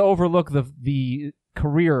I'm willing to overlook the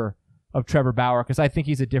career of Trevor Bauer because I think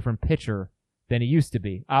he's a different pitcher than he used to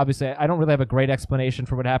be. Obviously, I don't really have a great explanation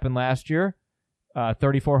for what happened last year.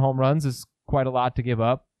 34 home runs is quite a lot to give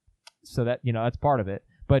up, so that that's part of it.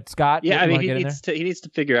 But Scott, he needs to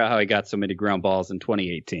figure out how he got so many ground balls in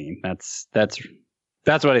 2018. That's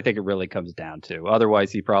what I think it really comes down to.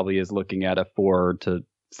 Otherwise, he probably is looking at a 4 to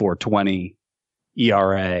 4.20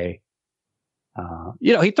 ERA.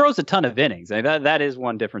 He throws a ton of innings. That is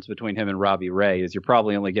one difference between him and Robbie Ray is you're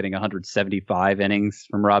probably only getting 175 innings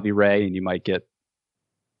from Robbie Ray, and you might get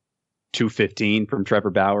 215 from Trevor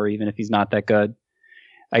Bauer, even if he's not that good.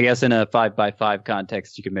 I guess in a 5x5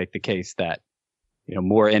 context, you can make the case that,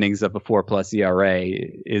 more innings of a 4+ ERA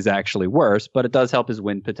is actually worse, but it does help his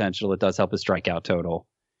win potential. It does help his strikeout total.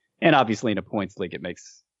 And obviously in a points league, it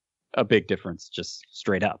makes a big difference just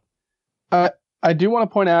straight up. I do want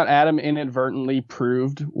to point out Adam inadvertently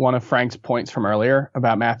proved one of Frank's points from earlier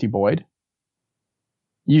about Matthew Boyd.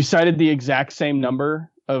 You cited the exact same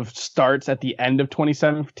number of starts at the end of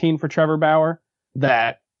 2017 for Trevor Bauer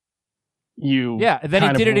that you and then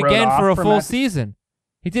he did it again for a full season.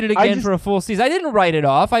 He did it again for a full season. I didn't write it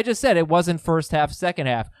off. I just said it wasn't first half, second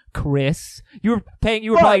half. Chris, you were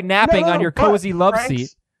probably napping on your cozy love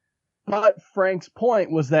seat. But Frank's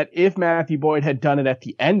point was that if Matthew Boyd had done it at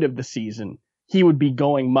the end of the season, he would be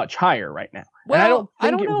going much higher right now. Well, and I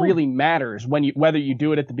don't think it really matters whether you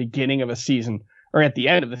do it at the beginning of a season or at the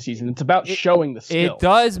end of the season. It's about showing the skill. It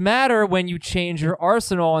does matter when you change your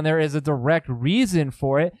arsenal, and there is a direct reason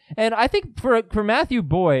for it. And I think for Matthew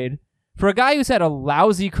Boyd, for a guy who's had a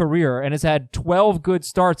lousy career and has had 12 good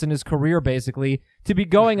starts in his career, basically, to be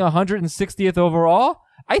going 160th overall,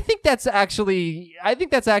 I think that's actually,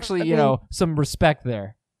 some respect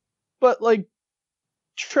there. But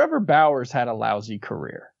Trevor Bauer's had a lousy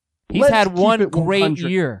career. He's had one great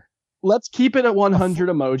year. Let's keep it at 100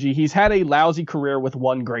 emoji. He's had a lousy career with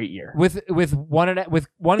one great year. With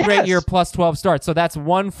one great year plus 12 starts. So that's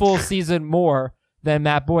one full season more than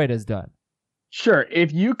Matt Boyd has done. Sure.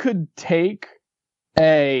 If you could take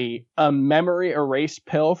a memory erase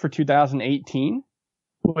pill for 2018,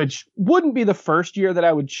 which wouldn't be the first year that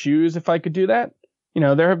I would choose if I could do that.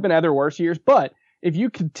 There have been other worse years, but if you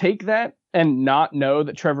could take that and not know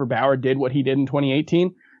that Trevor Bauer did what he did in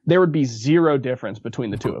 2018, there would be zero difference between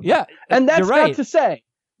the two of them. Yeah. And that's not to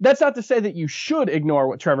say that you should ignore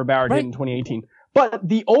what Trevor Bauer did in 2018, but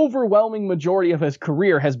the overwhelming majority of his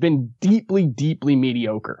career has been deeply, deeply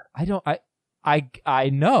mediocre. I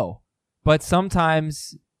know, but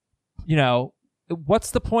sometimes,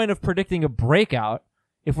 what's the point of predicting a breakout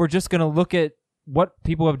if we're just going to look at what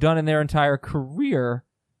people have done in their entire career?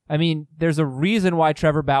 I mean, there's a reason why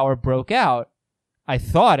Trevor Bauer broke out, I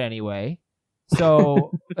thought anyway.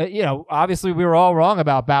 So, obviously we were all wrong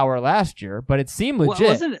about Bauer last year, but it seemed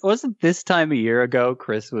legit. Wasn't this time a year ago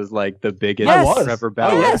Chris was the biggest Trevor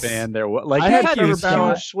Bauer fan there was? I had Trevor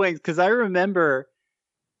Bauer huge swings, because I remember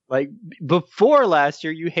before last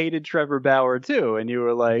year you hated Trevor Bauer too, and you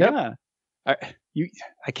were like,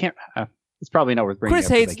 I can't. It's probably not worth bringing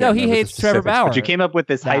Chris up. He hates Trevor Bauer. But you came up with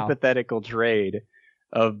this hypothetical trade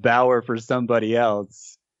of Bauer for somebody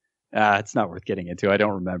else. It's not worth getting into. I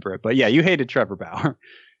don't remember it. But yeah, you hated Trevor Bauer.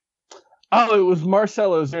 Oh, it was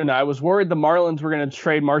Marcell Ozuna. I was worried the Marlins were going to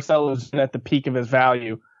trade Marcell Ozuna at the peak of his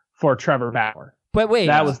value for Trevor Bauer. But wait.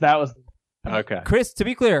 That was okay. Chris, to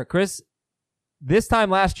be clear, this time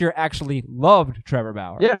last year actually loved Trevor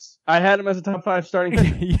Bauer. Yes, I had him as a top 5 starting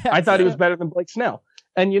pitcher. Yes. I thought he was better than Blake Snell.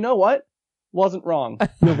 And you know what? Wasn't wrong.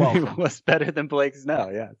 You're welcome. He was better than Blake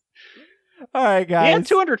Snell, yes. All right, guys. He had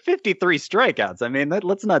 253 strikeouts. I mean,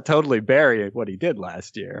 let's not totally bury what he did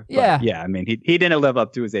last year. Yeah. But yeah, I mean, he didn't live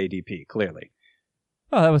up to his ADP, clearly.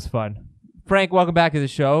 Oh, that was fun. Frank, welcome back to the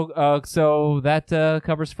show. So that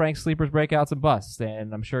covers Frank's sleepers, breakouts, and busts.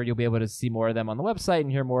 And I'm sure you'll be able to see more of them on the website and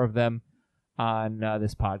hear more of them on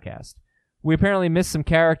this podcast. We apparently missed some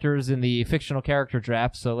characters in the fictional character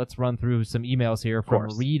draft, so let's run through some emails here from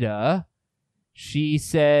Rita. She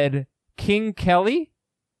said, King Kelly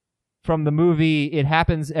from the movie It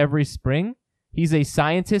Happens Every Spring. He's a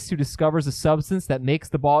scientist who discovers a substance that makes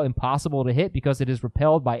the ball impossible to hit because it is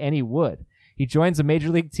repelled by any wood. He joins a major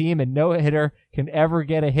league team and no hitter can ever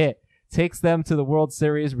get a hit. Takes them to the World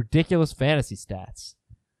Series. Ridiculous fantasy stats.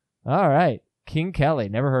 All right. King Kelly.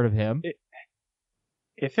 Never heard of him.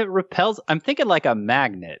 If it repels, I'm thinking like a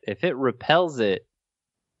magnet. If it repels it,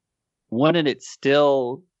 wouldn't it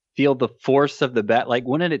still feel the force of the bat? Like,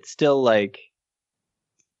 wouldn't it still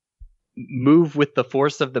move with the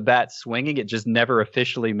force of the bat swinging? It just never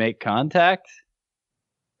officially make contact?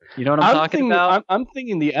 You know what I'm talking about? I'm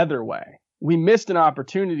thinking the other way. We missed an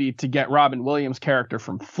opportunity to get Robin Williams' character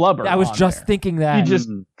from Flubber. I was just thinking that. You just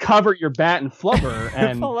cover your bat in Flubber,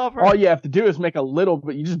 and all you have to do is make a little,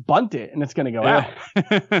 but you just bunt it, and it's going to go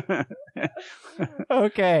out.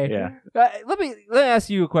 Okay. Yeah. Let me ask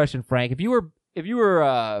you a question, Frank. If you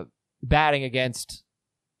were batting against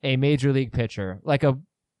a major league pitcher, like a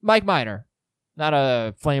Mike Minor, not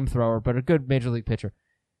a flamethrower, but a good major league pitcher,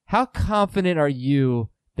 how confident are you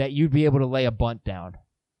that you'd be able to lay a bunt down?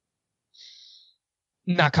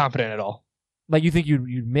 Not confident at all. Like, you think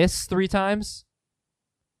you'd miss 3 times?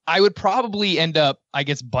 I would probably end up, I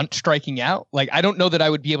guess, bunt striking out. Like, I don't know that I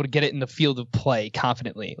would be able to get it in the field of play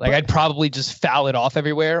confidently. Like, I'd probably just foul it off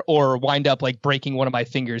everywhere or wind up breaking one of my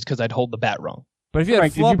fingers because I'd hold the bat wrong. But if you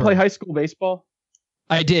Frank, had did you flubber, play high school baseball?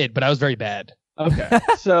 I did, but I was very bad. Okay.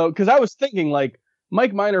 So, because I was thinking, like,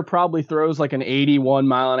 Mike Minor probably throws like an 81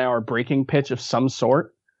 mile an hour breaking pitch of some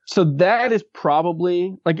sort. So that is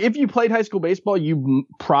probably, like, if you played high school baseball, you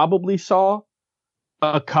probably saw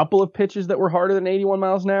a couple of pitches that were harder than 81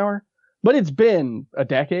 miles an hour. But it's been a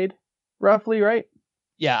decade, roughly, right?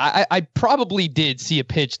 Yeah, I probably did see a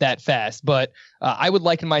pitch that fast, but I would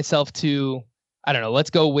liken myself to, I don't know,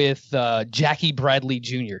 let's go with Jackie Bradley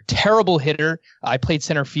Jr. Terrible hitter. I played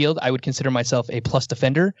center field. I would consider myself a plus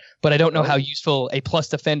defender, but I don't know how useful a plus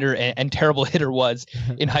defender and terrible hitter was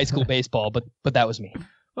in high school baseball, but that was me.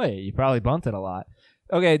 Wait, you probably bunted a lot.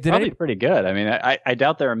 Okay, Probably pretty good. I mean, I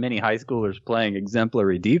doubt there are many high schoolers playing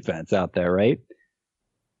exemplary defense out there, right?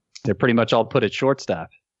 They're pretty much all put at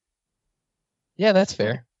shortstop. Yeah, that's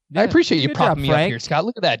fair. Yeah, I appreciate you good propping job, me up Frank. here, Scott.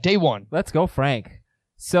 Look at that. Day one. Let's go, Frank.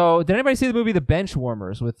 So, did anybody see the movie The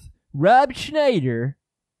Benchwarmers with Rob Schneider?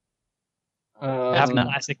 That's a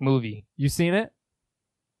classic movie. You seen it?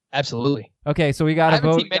 Absolutely. Okay, so we got I to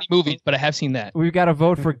haven't vote. seen many movies, but I have seen that. We've got to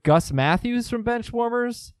vote for Gus Matthews from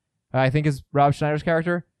Benchwarmers. I think is Rob Schneider's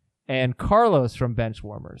character, and Carlos from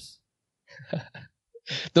Benchwarmers.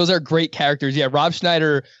 Those are great characters. Yeah, Rob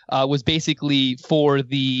Schneider was basically for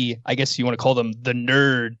the, I guess you want to call them the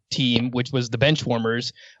nerd team, which was the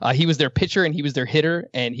Benchwarmers. He was their pitcher and he was their hitter,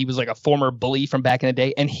 and he was like a former bully from back in the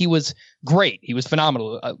day, and he was great. He was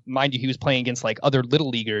phenomenal. Mind you, he was playing against like other little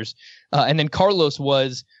leaguers. And then Carlos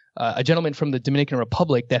was a gentleman from the Dominican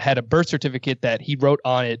Republic that had a birth certificate that he wrote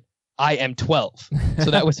on it, I am 12. So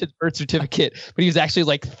that was his birth certificate, but he was actually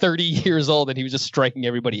like 30 years old and he was just striking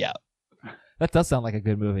everybody out. That does sound like a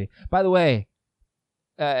good movie. By the way,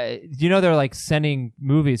 you know they're like sending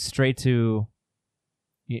movies straight to,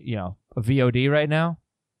 you know, a VOD right now?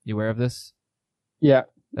 You aware of this? Yeah.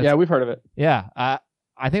 Yeah, we've heard of it. Yeah. I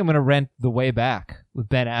think I'm going to rent The Way Back with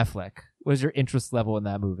Ben Affleck. What is your interest level in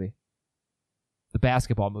that movie? The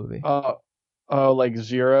basketball movie. Like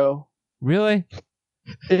 0. Really?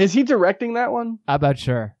 Is he directing that one? I'm not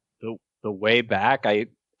sure. The Way Back.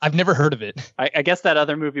 I've never heard of it. I guess that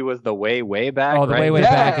other movie was The Way Back. Oh, The right? Way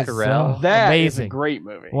Back is Terrell. so That is amazing. a great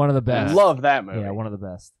movie. One of the I best. love that movie. Yeah, one of the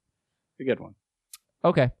best. a good one.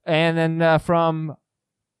 Okay. And then from...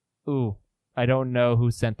 Ooh, I don't know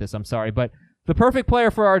who sent this. I'm sorry. But the perfect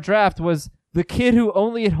player for our draft was the kid who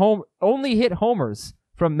only hit homers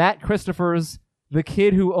from Matt Christopher's The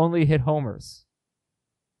Kid Who Only Hit Homers.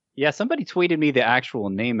 Yeah, somebody tweeted me the actual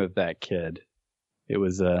name of that kid. It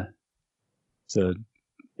was a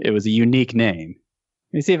unique name.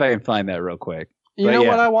 Let me see if I can find that real quick. You know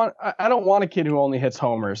what I want? I don't want a kid who only hits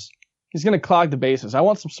homers. He's going to clog the bases. I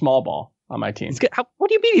want some small ball on my team. What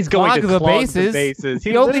do you mean he's going Clog to the clog bases? the bases?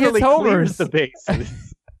 He only hits literally homers. clears the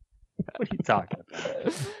bases. What are you talking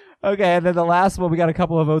about? Okay, and then the last one, we got a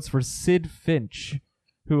couple of votes for Sid Finch,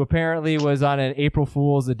 who apparently was on an April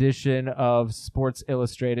Fool's edition of Sports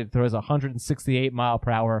Illustrated, throws a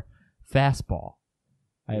 168-mile-per-hour fastball.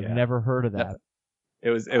 I have never heard of that. It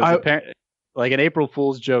was apparent, like an April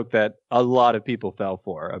Fool's joke that a lot of people fell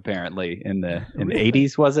for, apparently, in the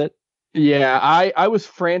 80s, was it? Yeah, I was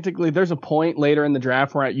frantically. There's a point later in the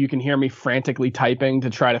draft where you can hear me frantically typing to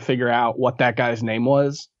try to figure out what that guy's name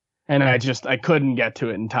was, and I couldn't get to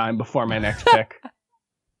it in time before my next pick.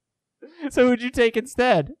 So who'd you take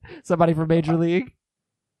instead? Somebody from Major League?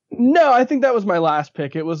 No, I think that was my last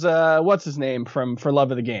pick. It was what's his name from For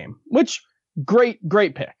Love of the Game, which great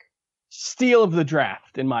pick, steal of the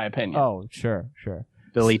draft in my opinion. Oh, sure.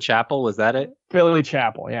 Billy Chappell, was that it? Billy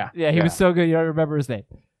Chappell, yeah. Yeah, he was so good you don't remember his name.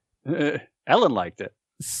 Ellen liked it.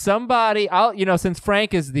 Somebody, since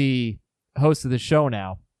Frank is the host of the show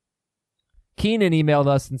now, Keenan emailed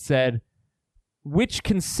us and said, which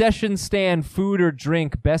concession stand food or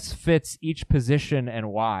drink best fits each position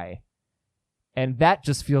and why? And that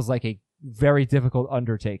just feels like a very difficult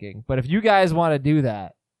undertaking. But if you guys want to do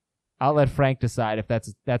that, I'll let Frank decide if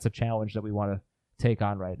that's a challenge that we want to take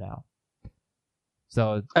on right now.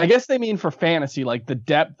 So I guess they mean for fantasy, like the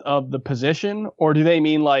depth of the position, or do they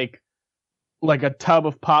mean like a tub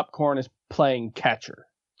of popcorn is playing catcher?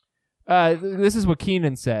 This is what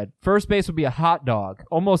Keenan said. First base would be a hot dog.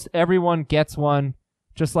 Almost everyone gets one,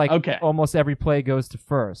 just like almost every play goes to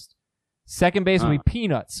first. Second base would be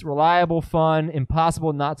peanuts. Reliable, fun,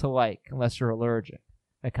 impossible not to like, unless you're allergic.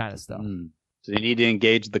 That kind of stuff. So you need to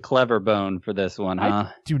engage the clever bone for this one, huh?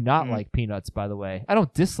 I do not like peanuts, by the way. I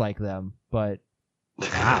don't dislike them, but...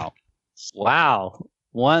 Wow.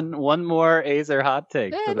 One more Azer hot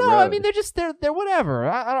take for the road. I mean, they're whatever.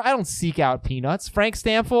 I don't seek out peanuts. Frank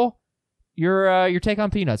Stamfel, your take on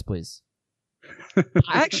peanuts, please.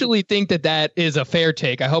 I actually think that is a fair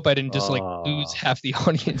take. I hope I didn't just lose half the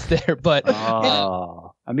audience there. But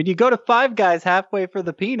I mean, you go to Five Guys halfway for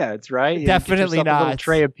the peanuts, right? You Definitely get yourself not. A little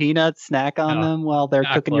tray of peanuts, snack on them while they're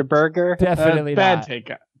cooking your burger. Definitely bad not.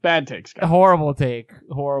 take. Bad take, Scott. Horrible take.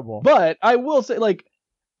 Horrible. But I will say, like,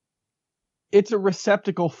 it's a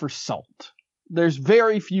receptacle for salt. There's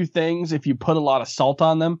very few things, if you put a lot of salt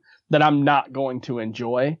on them, that I'm not going to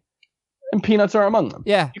enjoy. And peanuts are among them.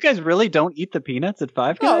 Yeah. You guys really don't eat the peanuts at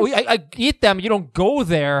Five Guys? No, I eat them. You don't go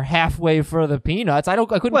there halfway for the peanuts. I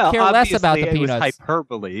couldn't care less about the peanuts. It was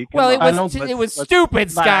hyperbole. Well, Come on. it was stupid,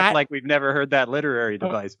 Let's not act Scott. like we've never heard that literary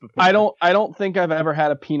device before. I don't think I've ever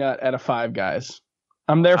had a peanut at a Five Guys.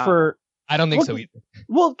 I'm there for... I don't think so either.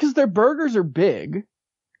 Well, because their burgers are big.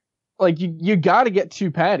 Like, you got to get 2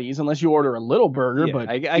 patties unless you order a little burger, Yeah, but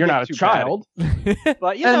I you're get not a 2 child.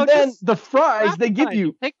 But you And know, then just the fries, they give you...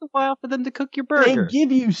 It takes a while for them to cook your They burger.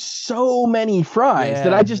 give you so many fries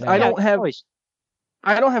that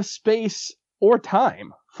I don't have space or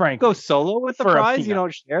time, frankly. Go solo with the for a fries. You peanut.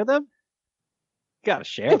 don't share them. You gotta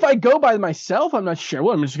share. If I go by myself, I'm not sure.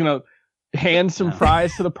 What, I'm just gonna hand some No.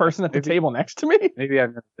 fries to the person at the table next to me? Maybe I've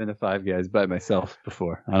never been to Five Guys by myself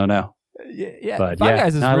before. I don't know. Yeah. But Five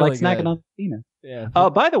Guys is I really like snacking good. on peanuts. Yeah. Oh,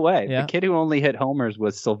 by the way, Yeah. the kid who only hit homers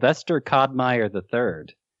was Sylvester Codmeyer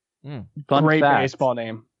III. Fun Great fact, baseball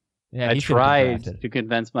name. Yeah, I he should have been tried drafted. to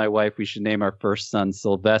convince my wife we should name our first son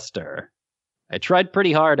Sylvester. I tried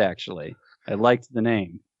pretty hard, actually. I liked the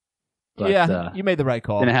name. But, You made the right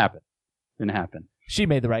call. didn't happen. She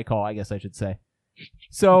made the right call, I guess I should say.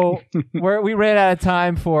 So we ran out of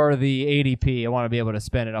time for the ADP. I want to be able to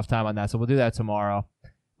spend enough time on that, so we'll do that tomorrow.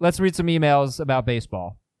 Let's read some emails about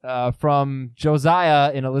baseball. From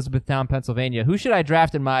Josiah in Elizabethtown, Pennsylvania. Who should I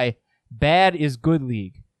draft in my bad is good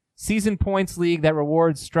league? Season points league that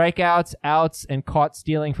rewards strikeouts, outs, and caught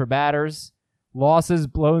stealing for batters. Losses,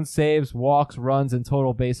 blown saves, walks, runs, and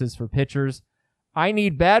total bases for pitchers. I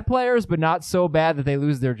need bad players, but not so bad that they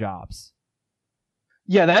lose their jobs.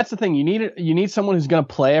 Yeah, that's the thing. You need someone who's going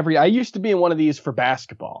to play every. I used to be in one of these for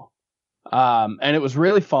basketball, and it was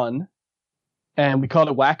really fun. And we called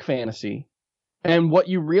it Whack Fantasy. And what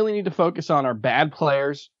you really need to focus on are bad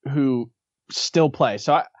players who still play.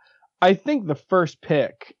 So I think the first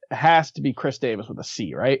pick has to be Chris Davis with a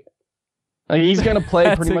C, right? Like, he's going to play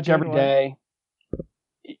That's pretty a much good every one. day.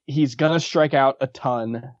 He's going to strike out a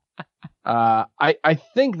ton. I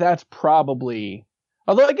think that's probably.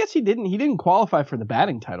 Although I guess he didn't qualify for the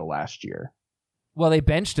batting title last year. Well, they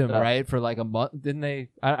benched him, right, for like a month, didn't they?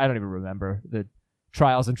 I don't even remember the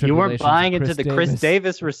trials and You tribulations. weren't buying of into the Chris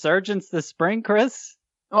Davis resurgence this spring, Chris?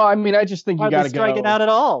 Oh, I mean, I just think you got to go. striking out at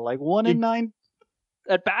all, like 1 in 9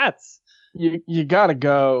 at bats. You got to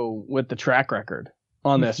go with the track record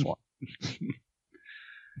on this one.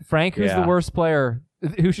 Frank, who's the Yeah. worst player?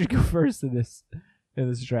 Who should go first in this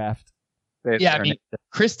draft? Yeah, I mean,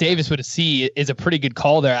 Chris Davis with a C is a pretty good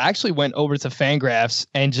call there. I actually went over to Fangraphs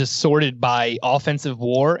and just sorted by offensive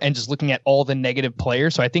WAR and just looking at all the negative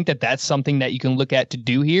players. So I think that's something that you can look at to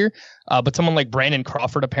do here. But someone like Brandon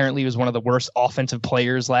Crawford apparently was one of the worst offensive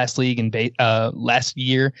players last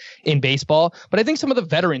year in baseball. But I think some of the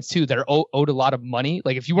veterans too that are owed a lot of money.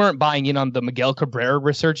 Like if you weren't buying in on the Miguel Cabrera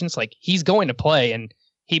resurgence, like he's going to play and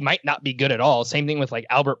he might not be good at all. Same thing with like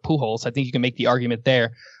Albert Pujols. I think you can make the argument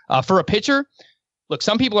there. For a pitcher, look,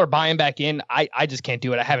 some people are buying back in. I just can't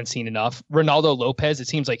do it. I haven't seen enough. Ronaldo Lopez, it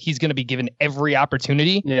seems like he's going to be given every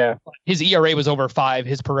opportunity. Yeah. His ERA was over 5.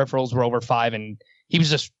 His peripherals were over 5. And he was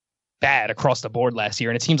just bad across the board last year.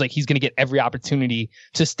 And it seems like he's going to get every opportunity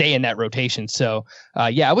to stay in that rotation. So,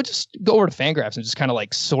 I would just go over to Fangraphs and just kind of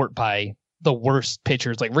like sort by the worst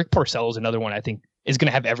pitchers. Like Rick Porcello is another one I think is going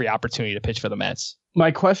to have every opportunity to pitch for the Mets.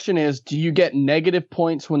 My question is, do you get negative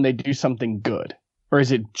points when they do something good? Or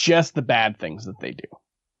is it just the bad things that they do?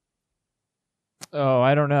 Oh,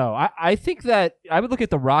 I don't know. I think that I would look at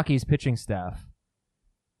the Rockies pitching staff,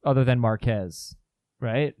 other than Marquez,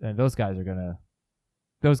 right? And those guys are gonna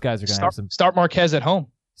have some. Start Marquez at home.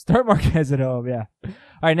 Start Marquez at home, yeah. All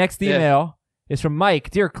right, next email is from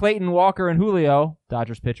Mike. Dear Clayton, Walker, and Julio,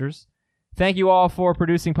 Dodgers pitchers, thank you all for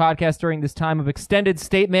producing podcasts during this time of extended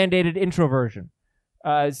state-mandated introversion.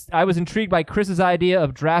 I was intrigued by Chris's idea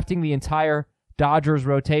of drafting the entire Dodgers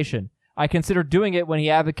rotation. I considered doing it when he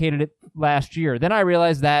advocated it last year. Then I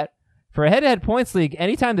realized that for a head-to-head points league,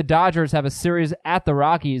 anytime the Dodgers have a series at the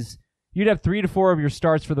Rockies, you'd have 3 to 4 of your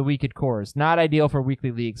starts for the week at Coors. Not ideal for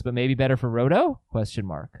weekly leagues, but maybe better for Roto? ?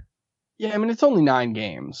 Yeah, I mean, it's only 9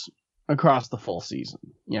 games across the full season.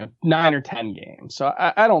 9 or 10 games. So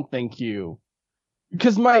I don't think you...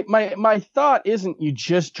 Because my thought isn't you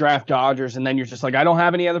just draft Dodgers and then you're just like, I don't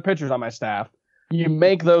have any other pitchers on my staff. you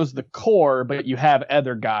make those the core, but you have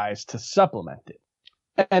other guys to supplement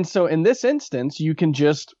it. And so in this instance, you can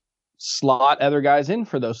just slot other guys in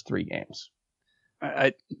for those 3 games.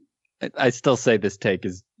 I still say this take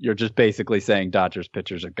is you're just basically saying Dodgers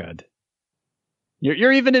pitchers are good.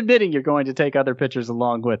 You're even admitting you're going to take other pitchers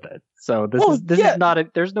along with it. So this is not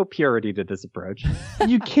there's no purity to this approach.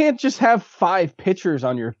 You can't just have 5 pitchers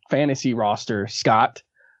on your fantasy roster, Scott.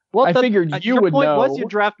 Well, I figured you would know. Your point was you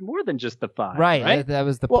draft more than just the 5. Right? That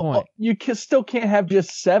was the point. Well, you still can't have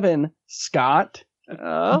just 7, Scott.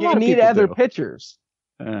 You need other pitchers.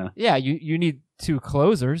 Yeah, you need 2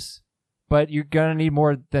 closers, but you're gonna need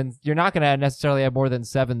more than. You're not gonna necessarily have more than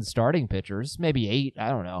 7 starting pitchers. Maybe 8. I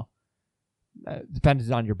don't know.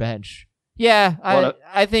 Depends on your bench. Yeah,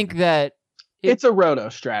 I think that it's a roto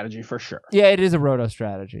strategy for sure. Yeah, it is a roto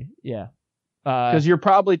strategy. Yeah, because you're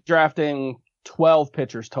probably drafting 12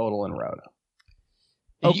 pitchers total in roto.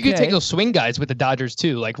 Okay. You could take those swing guys with the Dodgers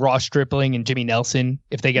too, like Ross Stripling and Jimmy Nelson,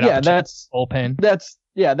 if they get out of bullpen. That's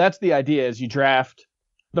the idea. Is you draft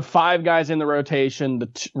the 5 guys in the rotation,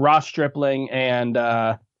 Ross Stripling and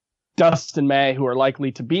Dustin May, who are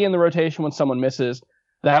likely to be in the rotation when someone misses.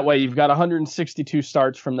 That way, you've got 162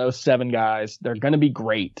 starts from those 7 guys. They're going to be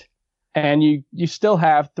great. And you still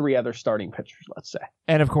have 3 other starting pitchers, let's say.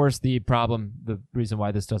 And, of course, the reason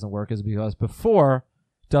why this doesn't work is because before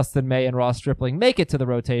Dustin May and Ross Stripling make it to the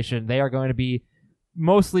rotation, they are going to be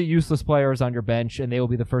mostly useless players on your bench, and they will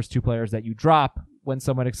be the first 2 players that you drop when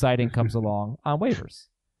someone exciting comes along on waivers.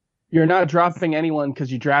 You're not dropping anyone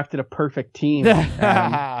because you drafted a perfect team.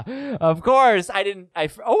 Of course. I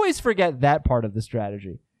always forget that part of the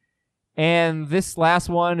strategy. And this last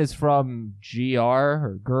one is from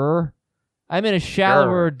GR. I'm in a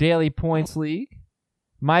shallower daily points league.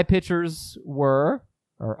 My pitchers are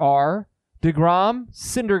DeGrom,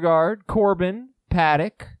 Syndergaard, Corbin,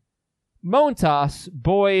 Paddock, Montas,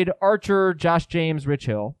 Boyd, Archer, Josh James, Rich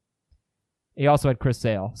Hill. He also had Chris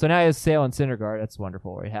Sale. So now he has Sale and Syndergaard. That's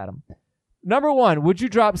wonderful where he had him. Number 1, would you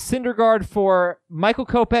drop Syndergaard for Michael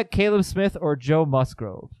Kopech, Caleb Smith, or Joe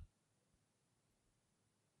Musgrove?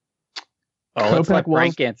 Let's let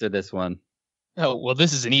Frank answer this one. Oh, well,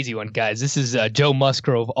 this is an easy one, guys. This is Joe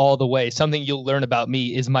Musgrove all the way. Something you'll learn about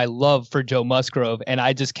me is my love for Joe Musgrove, and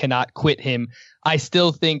I just cannot quit him. I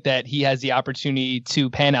still think that he has the opportunity to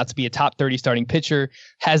pan out to be a top 30 starting pitcher,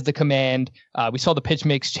 has the command. We saw the pitch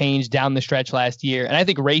mix change down the stretch last year, and I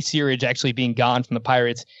think Ray Searage actually being gone from the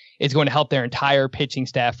Pirates is going to help their entire pitching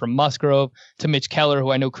staff from Musgrove to Mitch Keller,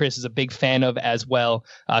 who I know Chris is a big fan of as well.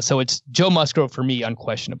 So it's Joe Musgrove for me,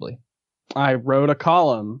 unquestionably. I wrote a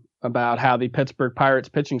column about how the Pittsburgh Pirates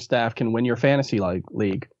pitching staff can win your fantasy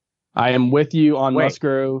league. I am with you on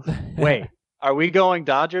Musgrove. Wait, are we going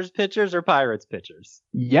Dodgers pitchers or Pirates pitchers?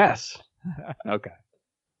 Yes. Okay.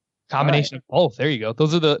 Combination of both. There you go.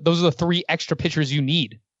 Those are the 3 extra pitchers you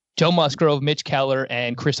need. Joe Musgrove, Mitch Keller,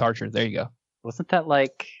 and Chris Archer. There you go. Wasn't that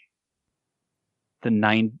like the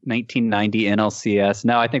 1990 NLCS?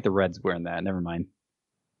 No, I think the Reds were in that. Never mind.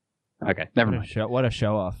 Okay, never mind. What a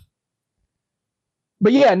show off.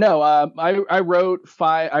 But yeah, no, I wrote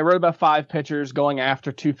about 5 pitchers going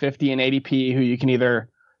after 250 and ADP who you can either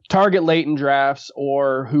target late in drafts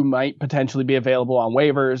or who might potentially be available on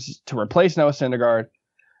waivers to replace Noah Syndergaard.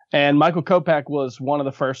 And Michael Kopech was one of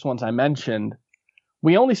the first ones I mentioned.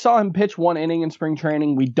 We only saw him pitch 1 inning in spring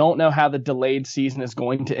training. We don't know how the delayed season is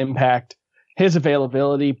going to impact his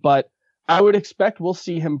availability, but I would expect we'll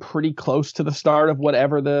see him pretty close to the start of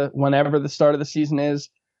whenever the start of the season is.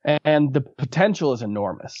 And the potential is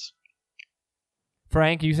enormous.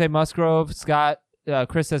 Frank, you say Musgrove. Scott,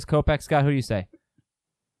 Chris says Kopech. Scott, who do you say?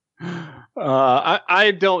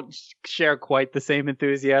 I don't share quite the same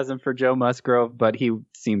enthusiasm for Joe Musgrove, but he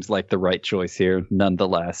seems like the right choice here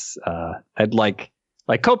nonetheless. I'd like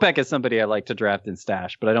Kopech is somebody I like to draft and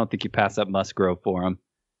stash, but I don't think you pass up Musgrove for him.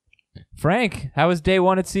 Frank, how was day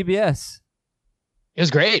 1 at CBS? It was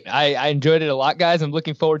great. I enjoyed it a lot, guys. I'm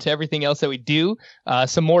looking forward to everything else that we do.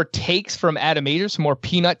 Some more takes from Adam Azer, some more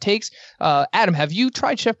peanut takes. Adam, have you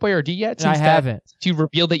tried Chef Boyardee yet? I haven't. You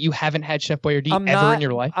revealed that you haven't had Chef Boyardee ever in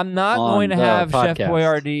your life? I'm not going to have podcast. Chef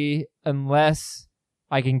Boyardee unless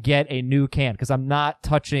I can get a new can, because I'm not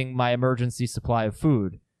touching my emergency supply of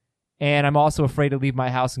food. And I'm also afraid to leave my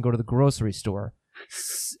house and go to the grocery store.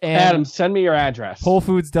 And Adam, send me your address. Whole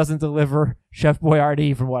Foods doesn't deliver Chef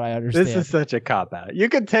Boyardee, from what I understand. This is such a cop-out. You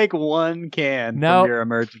could take 1 can from your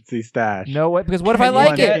emergency stash. No way, because what if I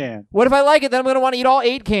like it? What if I like it? Then I'm going to want to eat all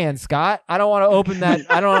 8 cans, Scott. I don't want to open that.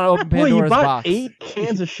 I don't want to open Pandora's box. You bought 8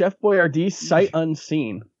 cans of Chef Boyardee sight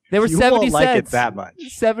unseen. They were 70 cents. Like it that much.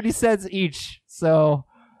 70 cents each. So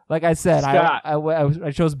Like I said, Scott.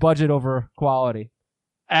 I chose budget over quality.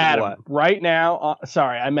 Adam, What? right now.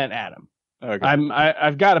 Sorry, I meant Adam. Okay.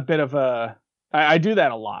 I've got a bit of a. I do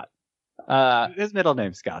that a lot. His middle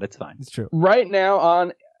name's Scott. It's fine. It's true. Right now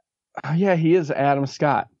on. Oh, yeah, he is Adam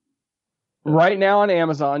Scott. Right now on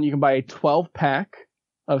Amazon, you can buy a 12-pack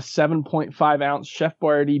of 7.5 ounce Chef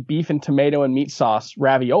Boyardee beef and tomato and meat sauce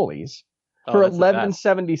raviolis for that's not bad.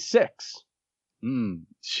 $11.76.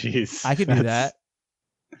 Jeez. I could do that.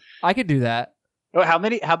 I could do that. Oh,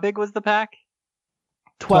 how big was the pack?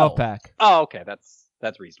 12 pack. Oh, okay.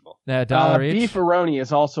 That's reasonable. Yeah, $1 each. Beefaroni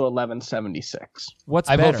is also $11.76. What's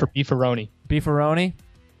I better? vote for beefaroni. Beefaroni?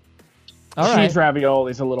 All right. Cheese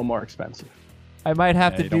ravioli is a little more expensive. I might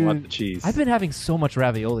have to You do. don't want the cheese. I've been having so much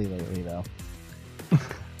ravioli lately, though.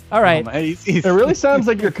 All right. It really sounds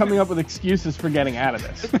like you're coming up with excuses for getting out of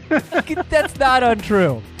this. That's not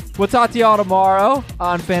untrue. We'll talk to y'all tomorrow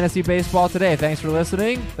on Fantasy Baseball Today. Thanks for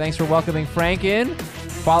listening. Thanks for welcoming Frank in.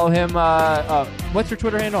 Follow him. What's your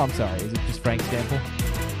Twitter handle? I'm sorry. Is it just Frank Stample?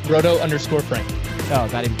 Roto_Frank. Oh,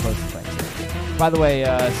 not even close to Frank Stample. By the way,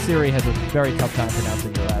 Siri has a very tough time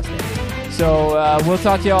pronouncing your last name. So we'll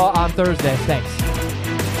talk to y'all on Thursday. Thanks.